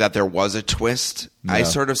there that there was a twist. Yeah. I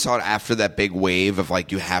sort of saw it after that big wave of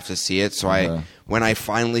like you have to see it. So when I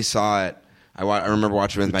finally saw it, I remember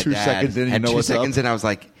watching it with my dad. 2 seconds in, and 2 seconds in, I was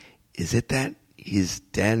like, "Is it that?" he's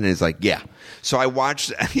dead? And he's like, yeah. So I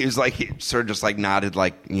watched, he was like, he sort of just like nodded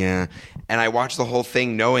like, yeah. And I watched the whole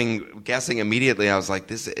thing guessing immediately. I was like,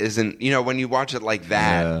 this isn't, when you watch it like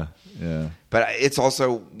that. Yeah. But it's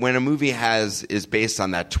also, when a movie is based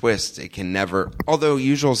on that twist, it can never, although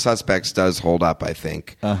Usual Suspects does hold up, I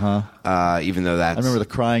think. Even though that's. I remember The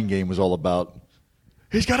Crying Game was all about,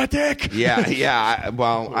 he's got a dick. Yeah.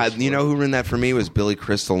 You know who ruined that for me was Billy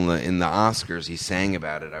Crystal in the Oscars. He sang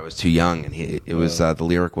about it. I was too young, and the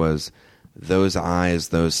lyric was, "Those eyes,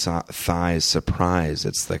 those thighs, surprise.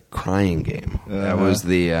 It's the Crying Game." That was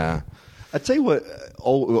the. I tell you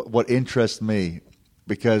what interests me,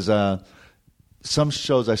 because some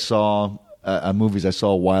shows I saw, movies I saw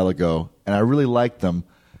a while ago, and I really liked them.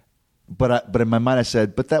 But in my mind I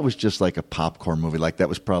said, but that was just like a popcorn movie. Like that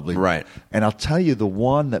was probably right. And I'll tell you the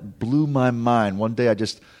one that blew my mind. One day I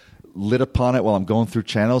just lit upon it while I'm going through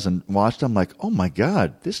channels and watched. I'm like, oh my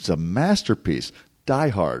God, this is a masterpiece. Die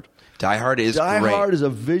Hard. Die Hard is Die great. Hard is a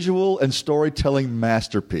visual and storytelling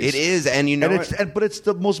masterpiece. It is, and but it's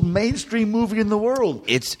the most mainstream movie in the world.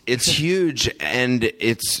 It's huge, and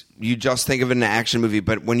you just think of it as an action movie.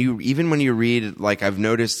 But when you read, like I've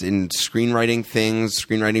noticed in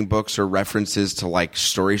screenwriting books, or references to like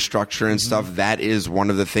story structure and stuff, that is one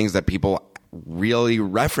of the things that people really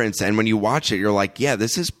reference. And when you watch it, you're like, yeah,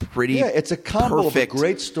 this is pretty. Yeah, it's a combo perfect. Of a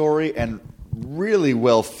great story and really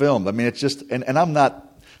well filmed. I mean, it's just, and I'm not.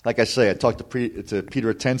 Like I say, I talked to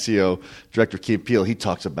Peter Atencio, director Peele. He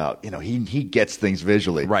talks about, he gets things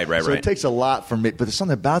visually. Right. So it takes a lot from me. But there's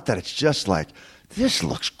something about that. It's just like, this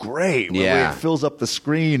looks great. Yeah. The way it fills up the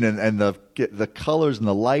screen and the colors and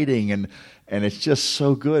the lighting. And it's just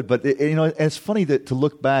so good. But, and it's funny to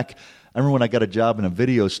look back. I remember when I got a job in a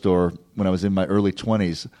video store when I was in my early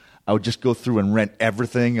 20s. I would just go through and rent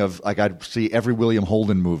everything I'd see every William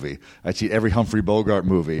Holden movie. I'd see every Humphrey Bogart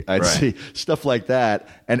movie. I'd see stuff like that.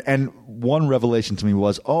 And one revelation to me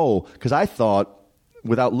was, because I thought,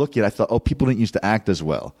 without looking, people didn't used to act as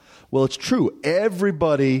well. Well, it's true.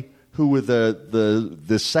 Everybody who were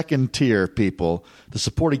the second tier people, the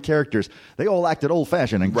supporting characters, they all acted old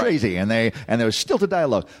fashioned and crazy, and there was stilted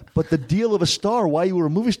dialogue. But the deal of a star, why you were a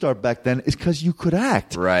movie star back then, is because you could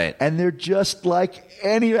act. Right. And they're just like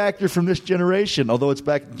any actor from this generation. Although it's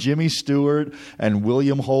back Jimmy Stewart and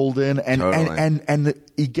William Holden, and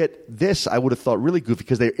you get this. I would have thought really goofy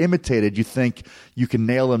because they're imitated. You think you can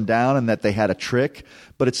nail them down and that they had a trick,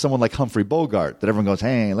 but it's someone like Humphrey Bogart that everyone goes,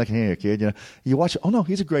 "Hey, look here, kid." You watch it. Oh no,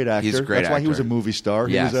 he's a great actor. He's a great That's why he was a movie star.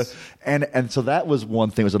 Yes. And so that was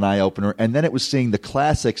one thing, was an eye opener. And then it was seeing the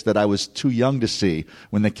classics that I was too young to see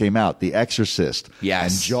when they came out, The Exorcist,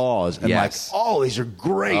 and Jaws, and these are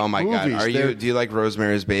great. Oh my movies. God, do you like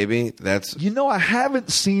Rosemary's Baby? I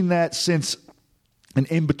haven't seen that since an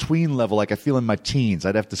in-between level, like I feel in my teens.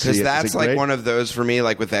 I'd have to see it. Because that's like one of those for me,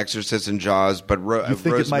 like with Exorcist and Jaws. But you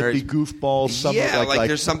think it might be goofballs? Yeah, like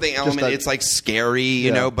there's something element. It's like scary,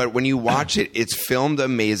 you know. But when you watch it, it's filmed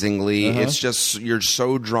amazingly. It's just you're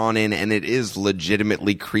so drawn in, and it is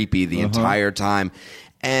legitimately creepy the entire time.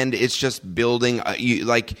 And it's just building.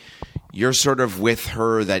 You're sort of with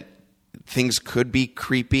her that things could be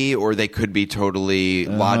creepy or they could be totally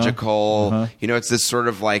logical. It's this sort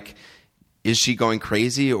of like, is she going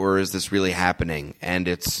crazy or is this really happening? And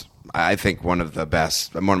it's, I think, one of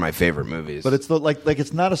my favorite movies. But it's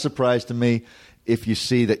it's not a surprise to me if you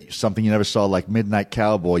see that something you never saw, like Midnight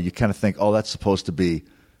Cowboy. You kind of think, that's supposed to be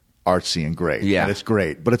artsy and great. Yeah, and it's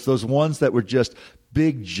great. But it's those ones that were just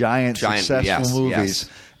big, giant successful movies,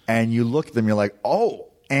 and you look at them, you're like,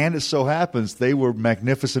 and it so happens they were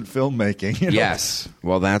magnificent filmmaking. Yes.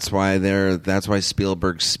 Well, that's why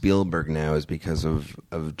Spielberg's Spielberg now, is because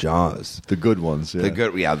of Jaws. The good ones. Yeah. The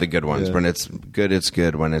good ones. Yeah. When it's good, it's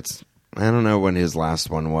good. When it's, I don't know when his last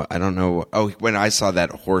one was. I don't know. When I saw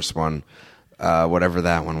that horse one, whatever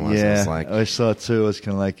that one was. Yeah, I was like, I saw it too. It was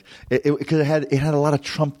kind of like because it had a lot of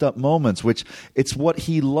trumped up moments, which it's what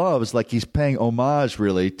he loves. Like he's paying homage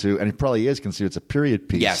really to, and he probably is considered it's a period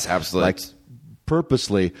piece. Yes, absolutely. Like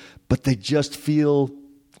purposely, but they just feel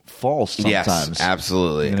false sometimes. Yes,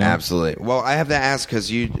 absolutely, absolutely. Well, I have to ask,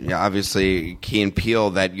 because you obviously, Key and Peele,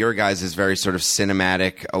 that your guys is very sort of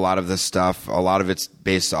cinematic. A lot of the stuff, a lot of it's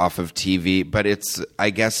based off of TV, but it's, I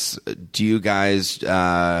guess, do you guys?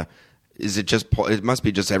 Is it just? It must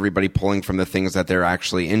be just everybody pulling from the things that they're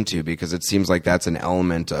actually into, because it seems like that's an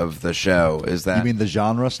element of the show. Is that? You mean the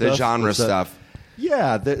genre stuff? The genre stuff.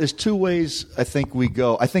 Yeah, there's two ways I think we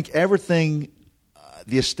go. I think everything.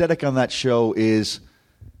 The aesthetic on that show is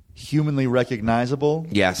humanly recognizable.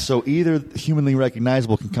 Yes. So either humanly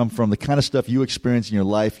recognizable can come from the kind of stuff you experience in your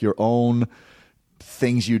life, your own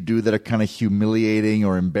things you do that are kind of humiliating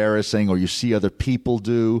or embarrassing, or you see other people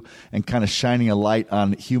do, and kind of shining a light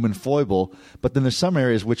on human foible. But then there's some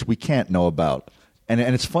areas which we can't know about. And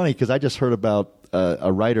it's funny because I just heard about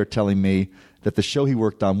a writer telling me that the show he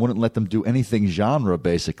worked on wouldn't let them do anything genre,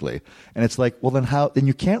 basically. And it's like, well, then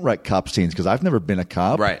you can't write cop scenes, because I've never been a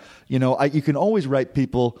cop. Right. You know, you can always write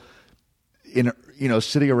people in, you know,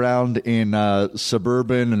 sitting around in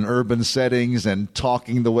suburban and urban settings and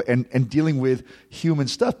talking the way and dealing with human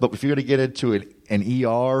stuff. But if you're going to get into an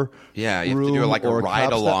ER you have to room do like a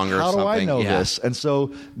ride along or how something. How do I know this? And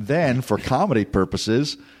so then, for comedy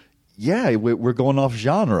purposes, we're going off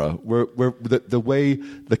genre. We're the way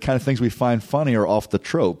the kind of things we find funny are off the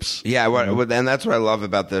tropes. Yeah, and that's what I love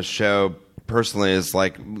about this show. Personally, is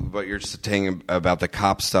like what you're saying about the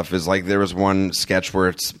cop stuff is like there was one sketch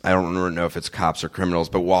where I don't know if it's cops or criminals,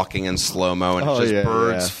 but walking in slow-mo and it's just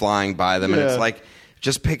birds flying by them, and it's like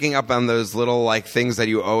just picking up on those little like things that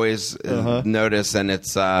you always notice, and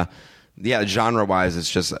it's genre-wise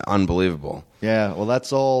it's just unbelievable. Yeah, well,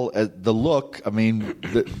 that's all the look. I mean,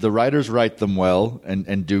 the writers write them well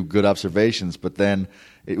and do good observations, but then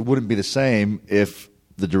it wouldn't be the same if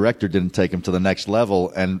the director didn't take them to the next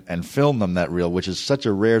level and film them that real, which is such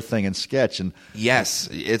a rare thing in sketch. And yes,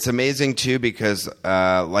 it's amazing too, because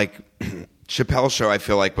like Chappelle's Show, I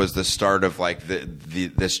feel like was the start of like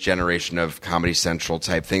this generation of Comedy Central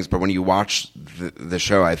type things. But when you watch the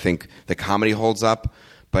show, I think the comedy holds up,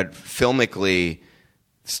 but filmically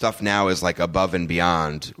stuff now is like above and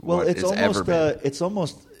beyond. Well, it's almost it's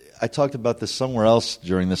almost. I talked about this somewhere else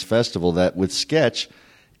during this festival, that with sketch,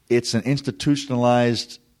 it's an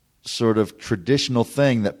institutionalized sort of traditional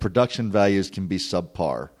thing that production values can be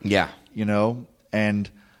subpar. Yeah. You know? And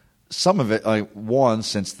some of it,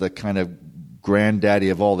 since the kind of granddaddy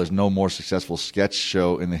of all, there's no more successful sketch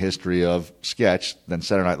show in the history of sketch than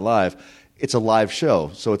Saturday Night Live. It's a live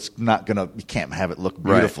show, so it's not going to, you can't have it look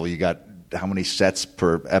beautiful. Right. You got how many sets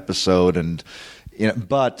per episode, and, you know,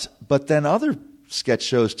 but then other sketch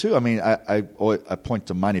shows too. I mean, I point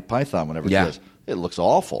to Monty Python whenever it does. It looks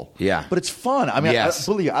awful. Yeah. But it's fun. I mean,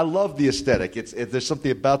 I love the aesthetic. There's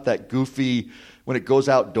something about that goofy, when it goes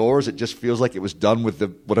outdoors, it just feels like it was done with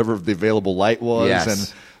whatever the available light was.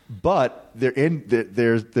 Yes. But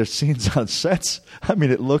there's scenes on sets. I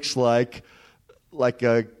mean, it looks like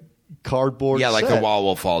a cardboard set. Like a wall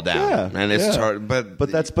will fall down. And it's and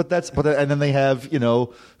then they have, you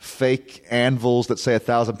know, fake anvils that say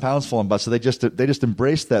 1,000 pounds falling by, so they just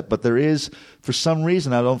embrace that. But there is, for some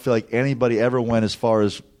reason, I don't feel like anybody ever went as far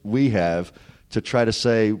as we have to try to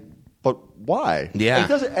say, but why? Yeah.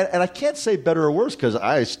 And I can't say better or worse, because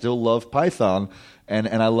I still love Python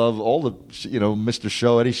and I love all the, you know, Mr.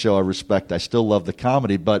 Show, Eddie Show, I respect. I still love the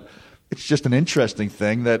comedy, but it's just an interesting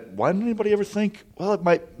thing that why didn't anybody ever think, well,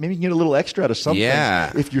 maybe you can get a little extra out of something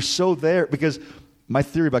if you're so there. Because my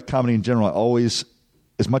theory about comedy in general, I always,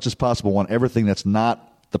 as much as possible, want everything that's not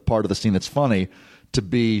the part of the scene that's funny to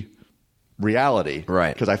be reality.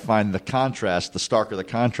 Right. Because I find the contrast, the starker the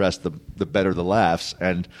contrast, the better the laughs.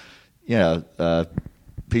 And,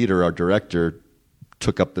 Peter, our director,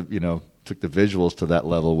 took the visuals to that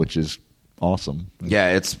level, which is awesome. Yeah,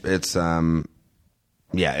 it's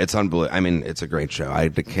unbelievable. I mean, it's a great show. I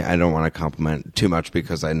don't want to compliment too much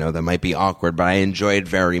because I know that might be awkward, but I enjoy it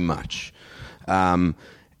very much.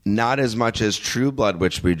 Not as much as True Blood,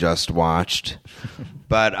 which we just watched.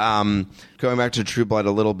 But going back to True Blood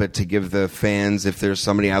a little bit to give the fans, if there's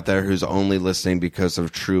somebody out there who's only listening because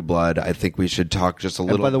of True Blood, I think we should talk just a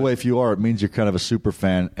little bit. By the way, if you are, it means you're kind of a super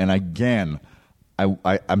fan. And again,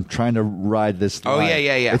 I'm trying to ride this line. Oh,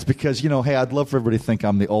 yeah. It's because, hey, I'd love for everybody to think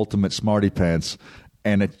I'm the ultimate smarty pants.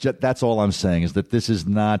 And that's all I'm saying is that this is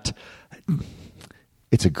not.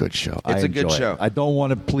 It's a good show. It's a good show. I don't want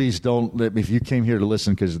to. Please don't. If you came here to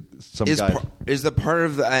listen, because some guy is the part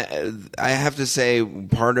of the. I have to say,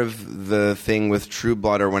 part of the thing with True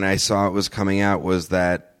Blood, or when I saw it was coming out, was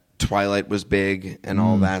that Twilight was big and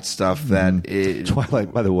all that stuff.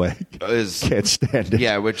 Twilight, by the way, can't stand it.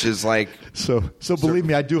 Yeah, which is like so. Believe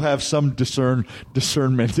me, I do have some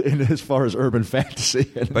discernment as far as urban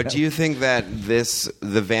fantasy. But do you think that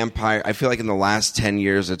the vampire? I feel like in the last 10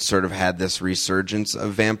 years, it's sort of had this resurgence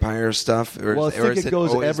of vampire stuff. I think it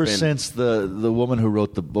goes ever since the woman who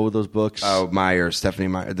wrote both of those books. Oh, Stephanie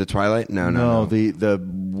Meyer, the Twilight. No. The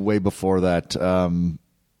way before that.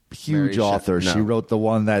 Huge author. No. She wrote the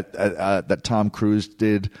one that Tom Cruise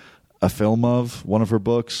did a film of, one of her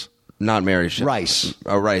books. Not Mary Shelley. Rice.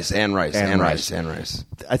 Oh, Rice. Anne Rice. Anne Rice.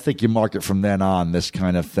 I think you mark it from then on, this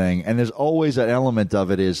kind of thing. And there's always an element of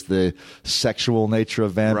it is the sexual nature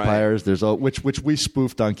of vampires. Right. There's which we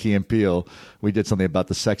spoofed on Key and Peele. We did something about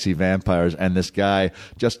the sexy vampires, and this guy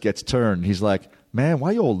just gets turned. He's like, man, why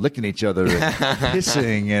are you all licking each other and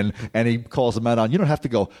hissing? And he calls them out on, you don't have to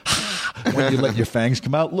go, when you let your fangs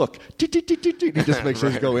come out. Look, he just makes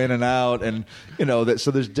us go in and out. And,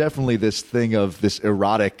 so there's definitely this thing of this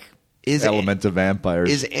erotic element of vampires.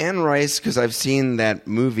 Is Anne Rice, because I've seen that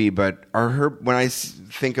movie, but when I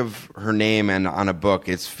think of her name and on a book,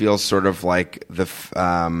 it feels sort of like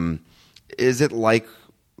is it like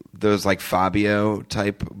those like Fabio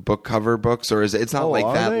type book cover books, or is it's not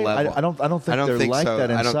like that level? I don't think they're like so. that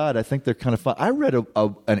inside. I think they're kind of fun. I read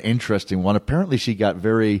an interesting one. Apparently, she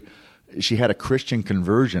had a Christian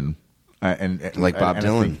conversion, and like Bob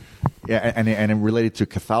Dylan. And it related to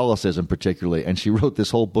Catholicism particularly. And she wrote this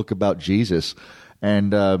whole book about Jesus.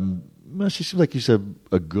 And she seems like she's a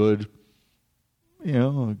good,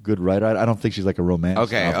 a good writer. I don't think she's like a romance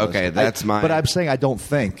novelist. Okay, that's my. But I'm saying I don't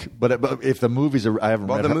think. But if the movies are, I haven't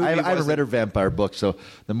read her vampire book, so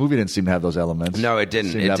the movie didn't seem to have those elements. No, it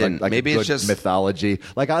didn't. It didn't. Like maybe a it's good just mythology.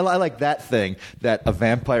 Like I like that thing that a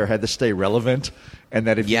vampire had to stay relevant. And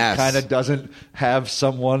that if he kind of doesn't have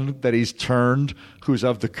someone that he's turned who's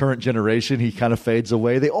of the current generation, he kind of fades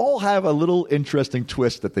away. They all have a little interesting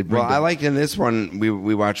twist that they bring. Well, I liked in this one,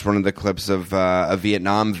 we watched one of the clips of a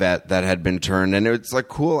Vietnam vet that had been turned. And it's a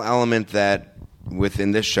cool element that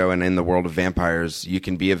within this show and in the world of vampires, you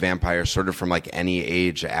can be a vampire sort of from like any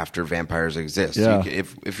age after vampires exist. Yeah.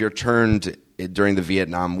 If you're turned during the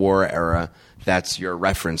Vietnam War era, that's your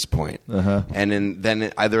reference point. Uh-huh. And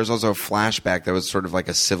then there was also a flashback that was sort of like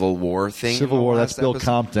a Civil War thing. Civil War, that's Bill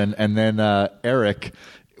Compton. And then Eric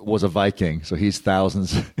was a Viking, so he's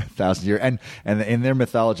thousands years. And in their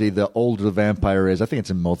mythology, the older the vampire is, I think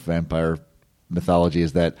it's in most vampire mythology,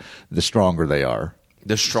 is that the stronger they are.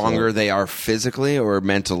 The stronger they are physically or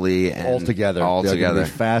mentally? And altogether. They're gonna be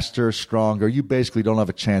faster, stronger. You basically don't have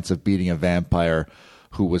a chance of beating a vampire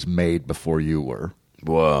who was made before you were.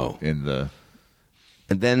 Whoa.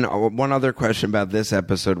 And then one other question about this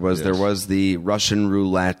episode was there was the Russian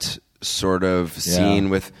roulette sort of scene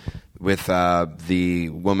with the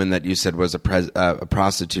woman that you said was a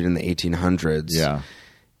prostitute in the 1800s. Yeah.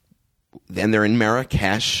 And they're in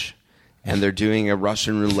Marrakesh, and they're doing a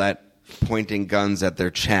Russian roulette pointing guns at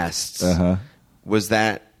their chests. Uh-huh. Was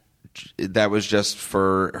that was just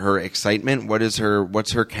for her excitement? What's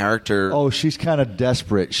her character? Oh, she's kind of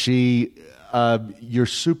desperate. You're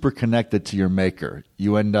super connected to your maker.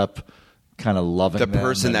 You end up kind of loving the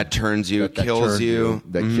person that turns you, kills you.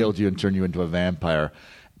 That killed you and turned you into a vampire.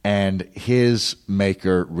 And his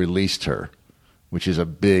maker released her, which is a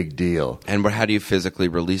big deal. And how do you physically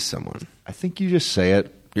release someone? I think you just say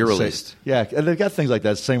it. You're released. Yeah, and they've got things like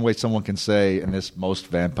that. Same way someone can say, and most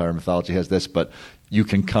vampire mythology has this, but you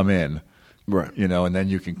can come in. Right. And then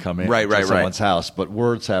you can come in to someone's house. But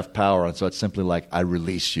words have power, and so it's simply like, I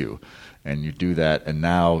release you. And you do that, and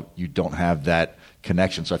now you don't have that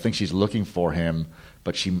connection. So I think she's looking for him,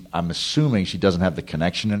 but I'm assuming she doesn't have the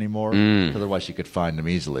connection anymore. Otherwise, she could find him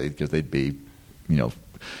easily because they'd be,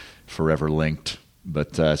 forever linked.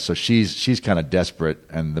 But so she's kind of desperate,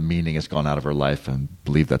 and the meaning has gone out of her life, and I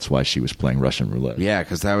believe that's why she was playing Russian roulette. Yeah,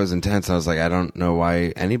 because that was intense. I was like, I don't know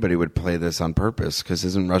why anybody would play this on purpose. Because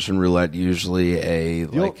isn't Russian roulette usually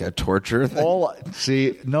a torture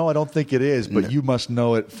thing? No, I don't think it is. But you must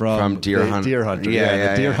know it from Deer Hunter. Deer Hunter,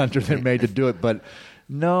 the Deer Hunter that made to do it. But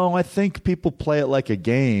no, I think people play it like a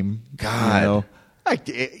game. God.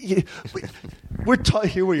 Here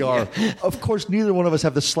we are. Of course, neither one of us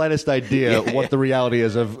have the slightest idea what the reality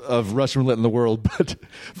is of Russian roulette in the world. But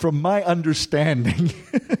from my understanding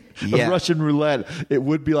of Russian roulette, it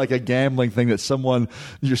would be like a gambling thing that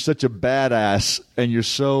you're such a badass and you're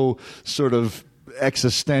so sort of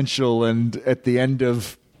existential and at the end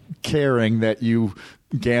of caring that you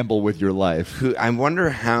gamble with your life. I wonder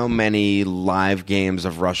how many live games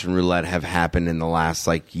of Russian roulette have happened in the last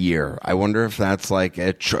year. I wonder if that's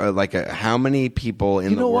how many people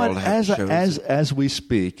in the world have chosen. As we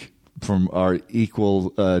speak, from our equal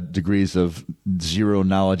degrees of zero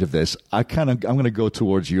knowledge of this, I'm going to go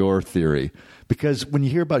towards your theory, because when you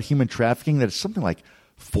hear about human trafficking, that it's something like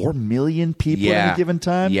 4 million people at any given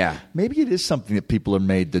time. Yeah, maybe it is something that people are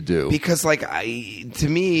made to do. Because, to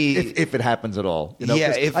me, if it happens at all,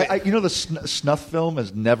 the snuff film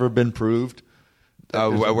has never been proved.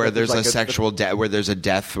 Where there's a sexual death, where there's a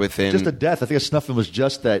death within, just a death. I think a snuff film was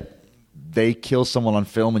just that they kill someone on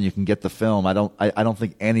film and you can get the film. I don't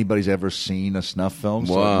think anybody's ever seen a snuff film,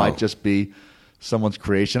 so it might just be someone's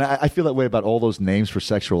creation. I feel that way about all those names for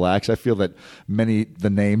sexual acts. I feel that the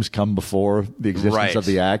names come before the existence of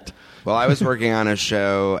the act. Well, I was working on a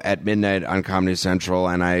show at midnight on Comedy Central,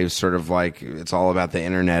 and I sort of it's all about the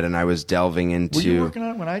internet, and I was delving into... Were you working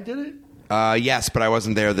on it when I did it? Yes, but I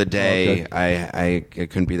wasn't there the day. Oh, okay. I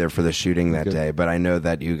couldn't be there for the shooting that day, but I know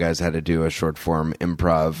that you guys had to do a short-form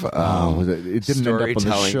improv it didn't end up on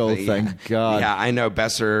the show, thing. thank God. Yeah, I know.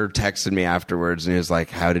 Besser texted me afterwards, and he was like,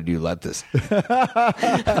 how did you let this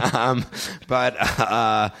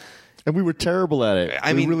And we were terrible at it.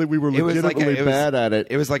 We were legitimately bad at it.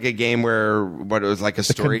 It was like a game where it was like a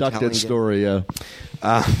storytelling conducted story, yeah.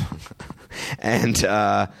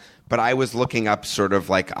 But I was looking up sort of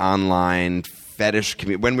like online fetish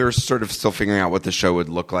community when we were sort of still figuring out what the show would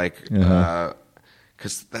look like,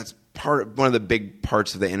 because that's one of the big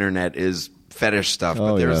parts of the internet is fetish stuff.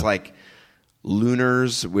 But there's like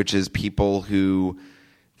Looners, which is people who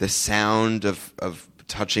the sound of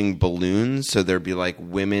touching balloons. So there'd be like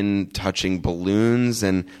women touching balloons,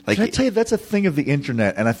 and like. Can I tell you, that's a thing of the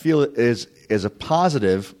internet, and I feel it is a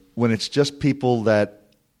positive when it's just people that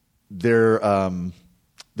their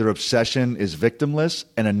obsession is victimless,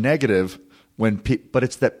 and a negative but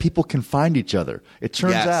it's that people can find each other. It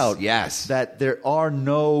turns out that there are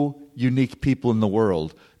no unique people in the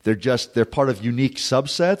world. They're part of unique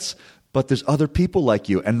subsets, but there's other people like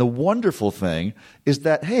you. And the wonderful thing is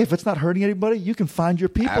that, hey, if it's not hurting anybody, you can find your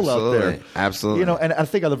people out there. Absolutely. And I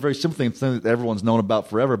think on a very simple thing, something that everyone's known about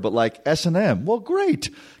forever, but like S&M, well,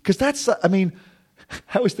 great. Because that's,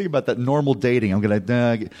 I always think about that normal dating. I'm going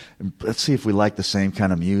to, let's see if we like the same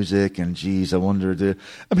kind of music. And geez, I wonder,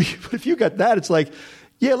 but if you got that, it's like,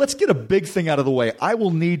 yeah, let's get a big thing out of the way. I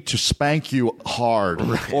will need to spank you hard,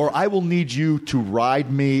 or I will need you to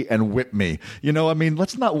ride me and whip me.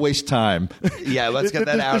 Let's not waste time. Yeah, let's get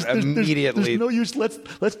that out immediately. There's no use.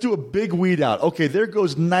 Let's do a big weed out. Okay, there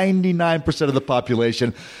goes 99% of the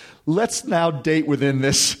population. Let's now date within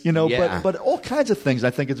this, but all kinds of things.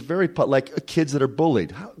 I think it's very like kids that are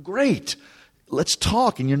bullied. Great. Let's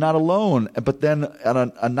talk, and you're not alone. But then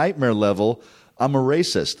on a nightmare level, I'm a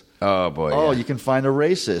racist. Oh, boy. Oh, you can find a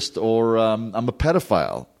racist, or I'm a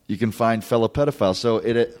pedophile. You can find fellow pedophiles. So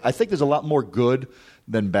I think there's a lot more good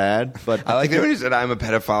than bad. But I like that when you said I'm a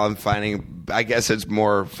pedophile. I guess it's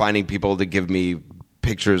more finding people to give me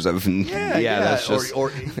pictures of that's just or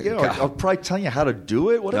probably telling you how to do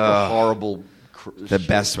it. What a horrible the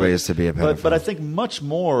best way is to be a pedophile. But I think much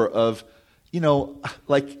more of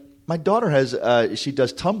like my daughter she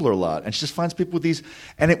does Tumblr a lot, and she just finds people with these,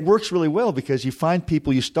 and it works really well because you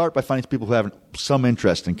start by finding people who have some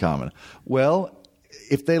interest in common. Well,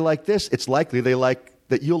 if they like this, it's likely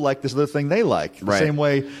that you'll like this other thing they like. The same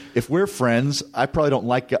way, if we're friends, I probably don't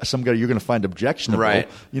like some guy you're going to find objectionable. Right.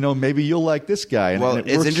 Maybe you'll like this guy. And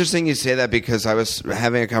it's interesting you say that because I was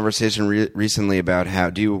having a conversation recently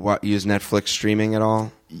about do you use Netflix streaming at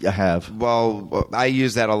all? I have. Well, I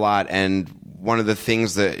use that a lot, and one of the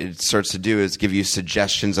things that it starts to do is give you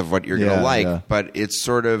suggestions of what you're going to like, but it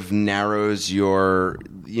sort of narrows your,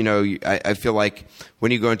 I feel like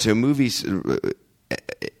when you go into a movie...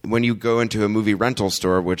 When you go into a movie rental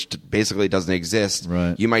store, which basically doesn't exist,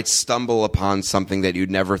 you might stumble upon something that you'd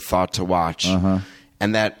never thought to watch.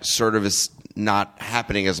 And that sort of is not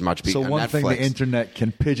happening as much because So one Netflix. Thing the internet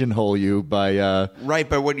can pigeonhole you by... Right,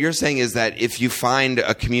 but what you're saying is that if you find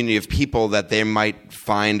a community of people that they might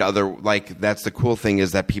find that's the cool thing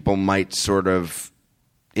is that people might sort of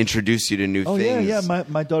introduce you to new things. Yeah.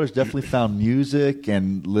 My daughter's definitely found music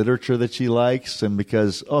and literature that she likes, and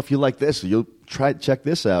because if you like this, you'll check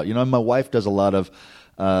this out. My wife does a lot of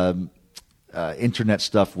internet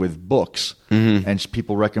stuff with books, and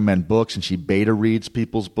people recommend books, and she beta reads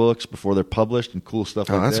people's books before they're published and cool stuff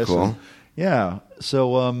like this. That's cool.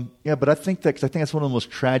 But I think that's one of the most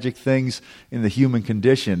tragic things in the human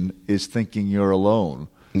condition is thinking you're alone.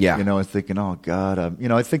 Yeah, and thinking, oh God,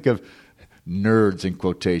 I think of nerds in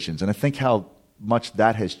quotations, and I think how much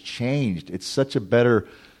that has changed. It's such a better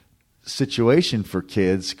situation for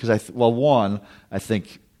kids because I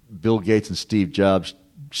think Bill Gates and Steve Jobs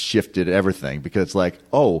shifted everything because it's like,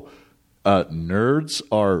 nerds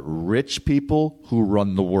are rich people who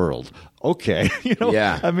run the world. Okay,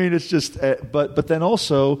 it's just, but then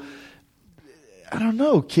also, I don't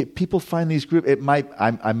know. People find these groups.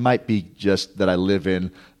 I might be just that I live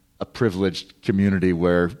in a privileged community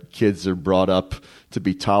where kids are brought up to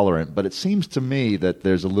be tolerant. But it seems to me that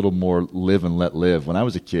there's a little more live and let live. When I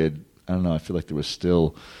was a kid, I don't know, I feel like there was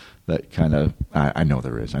still that kind of – I know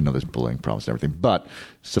there is. I know there's bullying problems and everything. But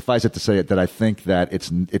suffice it to say that I think that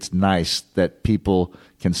it's nice that people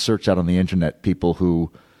can search out on the internet people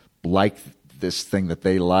who like this thing that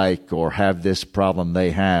they like or have this problem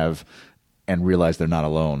they have and realize they're not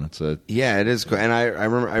alone. Yeah, it is cool. And I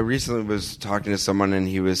remember I recently was talking to someone and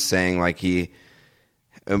he was saying like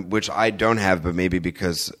which I don't have, but maybe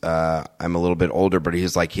because I'm a little bit older, but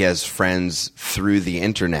he's like he has friends through the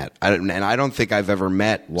internet. And I don't think I've ever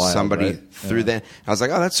met somebody through that. I was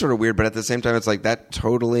like, oh, that's sort of weird. But at the same time, it's like that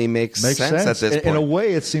totally makes sense at this point. In a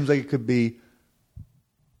way, it seems like it could be,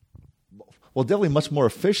 well, definitely much more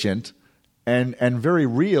efficient and very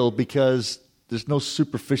real because there's no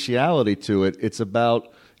superficiality to it. It's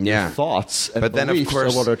about your thoughts and but then of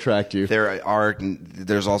course what attract you.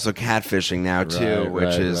 There's also catfishing now too,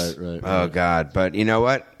 which is oh god. But you know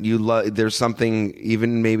what? There's something,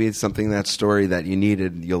 even maybe it's something, that story that you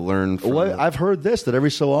needed. You'll learn from it. I've heard this, that every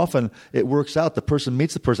so often it works out. The person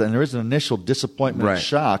meets the person, and there is an initial disappointment and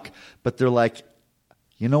shock, but they're like,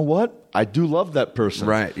 you know what? I do love that person.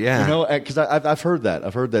 Right, yeah. You know, because I've heard that.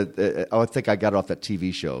 I've heard that. I think I got it off that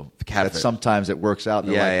TV show. That sometimes it works out.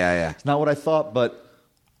 And yeah. It's not what I thought, but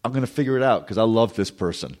I'm going to figure it out because I love this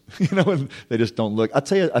person. You know, and they just don't look. I'll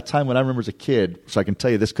tell you a time when I remember as a kid, so I can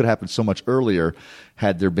tell you this could happen so much earlier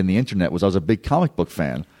had there been the internet, was I was a big comic book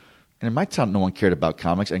fan. And in my town, no one cared about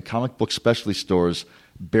comics, and comic book specialty stores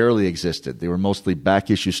barely existed. They were mostly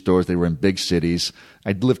back issue stores. They were in big cities.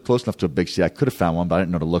 I lived close enough to a big city. I could have found one, but I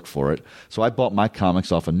didn't know to look for it. So I bought my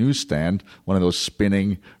comics off a newsstand, one of those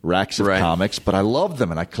spinning racks of comics, but I loved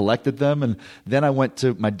them and I collected them. And then I went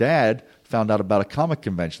to my dad, found out about a comic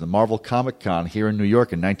convention, the Marvel Comic Con here in New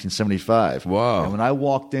York in 1975. Whoa. And when I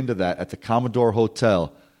walked into that at the Commodore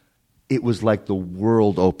Hotel, it was like the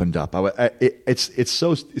world opened up.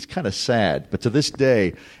 It's kind of sad, but to this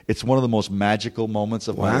day, it's one of the most magical moments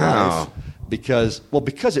of my life because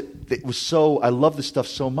it was so. I love this stuff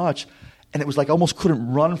so much, and it was like I almost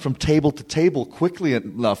couldn't run from table to table quickly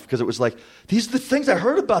enough because it was like these are the things I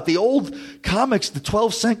heard about, the old comics, the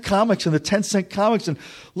 12-cent comics and the 10-cent comics, and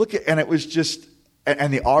it was just,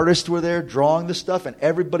 and the artists were there drawing the stuff, and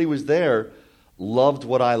everybody was there, loved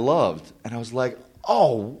what I loved, and I was like,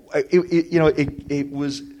 oh, it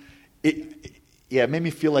made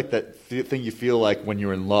me feel like that thing you feel like when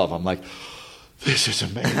you're in love. I'm like, this is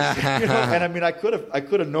amazing. And I mean, I could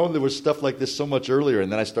have known there was stuff like this so much earlier,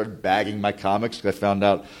 and then I started bagging my comics because I found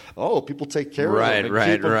out, people take care of them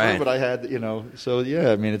and keep them. But I had, so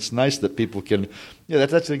yeah, I mean, it's nice that people can. Yeah,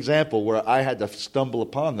 that's an example where I had to stumble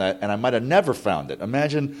upon that, and I might have never found it.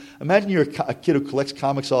 Imagine you're a kid who collects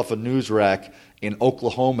comics off a news rack in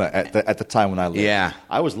Oklahoma at the time when I lived. Yeah.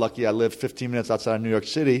 I was lucky. I lived 15 minutes outside of New York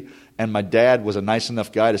City, and my dad was a nice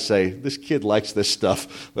enough guy to say, this kid likes this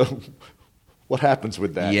stuff. What happens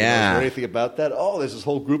with that? Yeah. Is there anything about that? Oh, there's this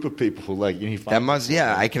whole group of people who like.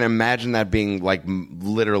 I can imagine that being like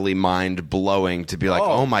literally mind blowing to be like,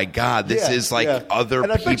 oh my god, this is like other people.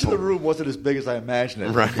 And I bet you the room wasn't as big as I imagined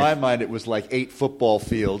it. Right. In my mind, it was like 8 football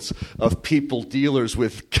fields of people, dealers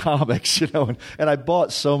with comics, And I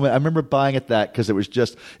bought so many. I remember buying that because it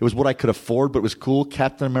was what I could afford, but it was cool.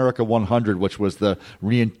 Captain America 100, which was the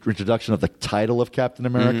reintroduction of the title of Captain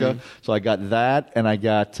America. Mm-hmm. So I got that, and I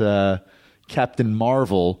got. Captain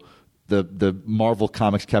Marvel, the Marvel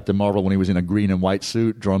Comics Captain Marvel when he was in a green and white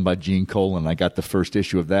suit drawn by Gene Colan. I got the first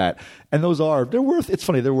issue of that. And they're worth, it's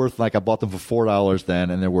funny, they're worth, like I bought them for $4 then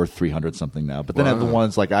and they're worth $300 something now. But then I have the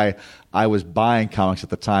ones like I was buying comics at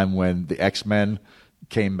the time when the X-Men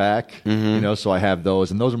came back, so I have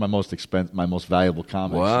those, and those are my most valuable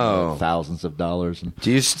comics. Wow. Thousands of dollars. And,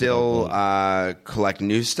 do you still collect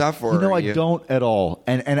new stuff? Or I don't at all.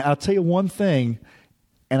 And I'll tell you one thing,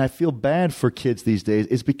 and I feel bad for kids these days,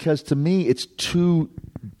 is because to me it's too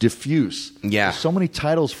diffuse. Yeah. There's so many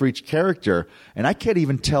titles for each character, and I can't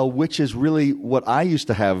even tell which is really what I used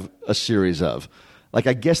to have a series of. Like,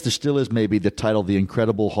 I guess there still is maybe the title The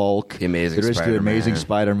Incredible Hulk. The Amazing There is Spider-Man. The Amazing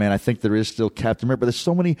Spider-Man. I think there is still Captain America. But there's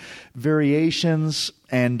so many variations,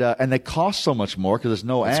 and they cost so much more because there's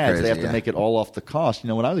no ads. Crazy, they have to make it all off the cost.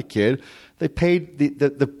 When I was a kid, they paid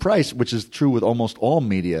the price, which is true with almost all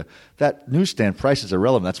media. That newsstand price is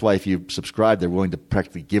irrelevant. That's why if you subscribe, they're willing to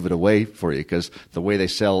practically give it away for you because the way they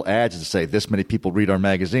sell ads is to say, this many people read our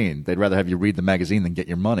magazine. They'd rather have you read the magazine than get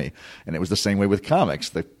your money. And it was the same way with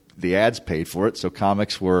comics. The ads paid for it, so the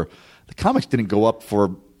comics didn't go up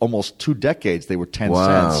for almost 2 decades. They were 10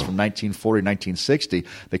 cents from 1940 to 1960.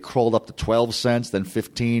 They crawled up to 12 cents, then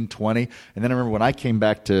 15, 20. And then I remember when I came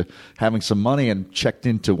back to having some money and checked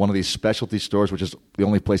into one of these specialty stores, which is the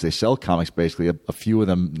only place they sell comics, basically, a few of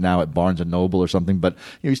them now at Barnes & Noble or something. But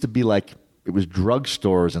it used to be like, it was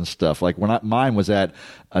drugstores and stuff. Like mine was at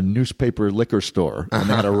a newspaper liquor store, and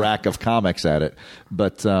they had a rack of comics at it.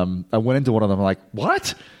 But I went into one of them, I'm like,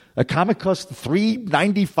 what? A comic cost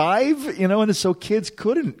 $3.95, and so kids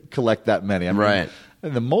couldn't collect that many. I mean, right.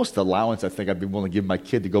 And the most allowance I think I'd be willing to give my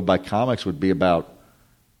kid to go buy comics would be about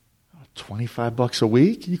 $25 a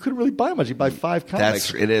week. You couldn't really buy much. You buy 5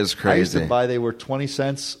 comics. It is crazy. I used to buy, they were 20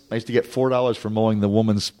 cents. I used to get $4 for mowing the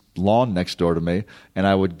woman's lawn next door to me, and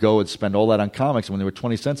I would go and spend all that on comics. And when they were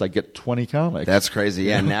 20 cents, I'd get 20 comics. That's crazy.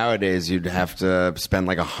 Yeah, nowadays you'd have to spend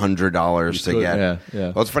like $100 to get.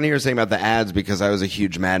 Yeah. Well, it's funny you were saying about the ads because I was a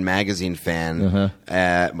huge Mad Magazine fan,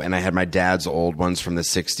 and I had my dad's old ones from the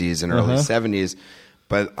 60s and early 70s.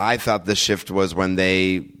 But I thought the shift was when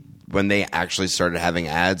they actually started having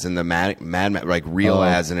ads in the Mad like real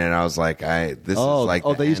ads in it. And I was like, this is like.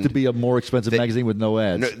 They used to be a more expensive magazine with no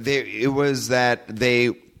ads. No, it was that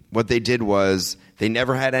what they did was they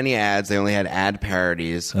never had any ads. They only had ad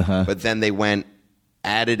parodies. But then they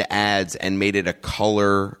added ads and made it a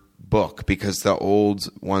color book because the old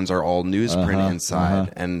ones are all newsprint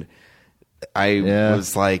inside. And I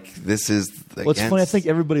was like, this is. Well, it's funny. I think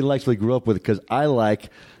everybody likes what they grew up with because I like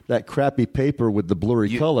that crappy paper with the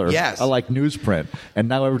blurry color. Yes. I like newsprint. And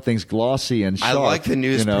now everything's glossy and sharp. I like the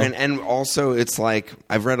newsprint. And also, it's like,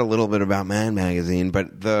 I've read a little bit about Mad Magazine,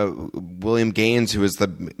 but the William Gaines, who is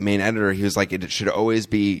the main editor, he was like, it should always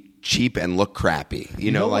be cheap and look crappy.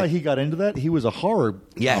 You know why he got into that? He was a horror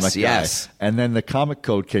comic guy. And then the comic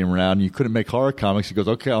code came around and you couldn't make horror comics. He goes,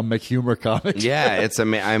 okay, I'll make humor comics. Yeah,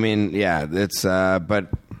 it's but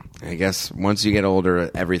I guess once you get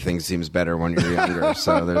older, everything seems better when you're younger,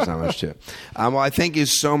 so there's not much to it. Well, I thank you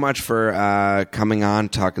so much for coming on,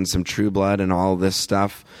 talking some True Blood and all this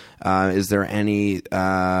stuff. Is there any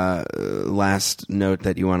last note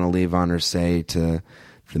that you want to leave on or say to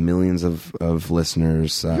the millions of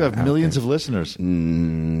listeners? You have millions of listeners.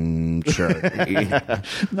 Sure.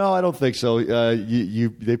 No, I don't think so.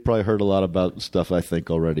 They probably heard a lot about stuff, I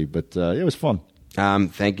think, already, but it was fun.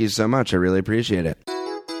 Thank you so much. I really appreciate it.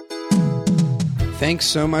 Thanks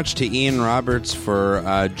so much to Ian Roberts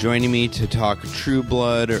for joining me to talk True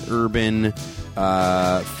Blood, urban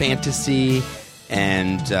fantasy,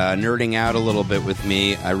 and nerding out a little bit with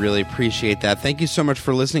me. I really appreciate that. Thank you so much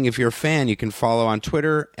for listening. If you're a fan, you can follow on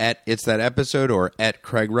Twitter at It's That Episode or at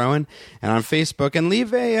Craig Rowan, and on Facebook, and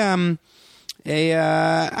leave a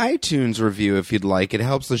iTunes review if you'd like. It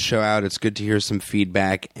helps the show out. It's good to hear some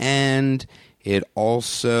feedback, and it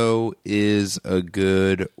also is a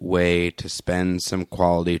good way to spend some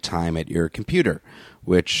quality time at your computer,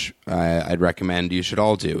 which I'd recommend you should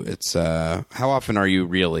all do. It's how often are you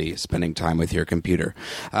really spending time with your computer?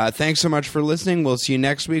 Thanks so much for listening. We'll see you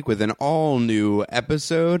next week with an all-new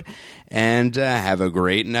episode, and have a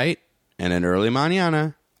great night and an early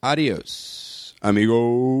mañana. Adios,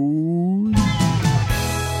 amigos.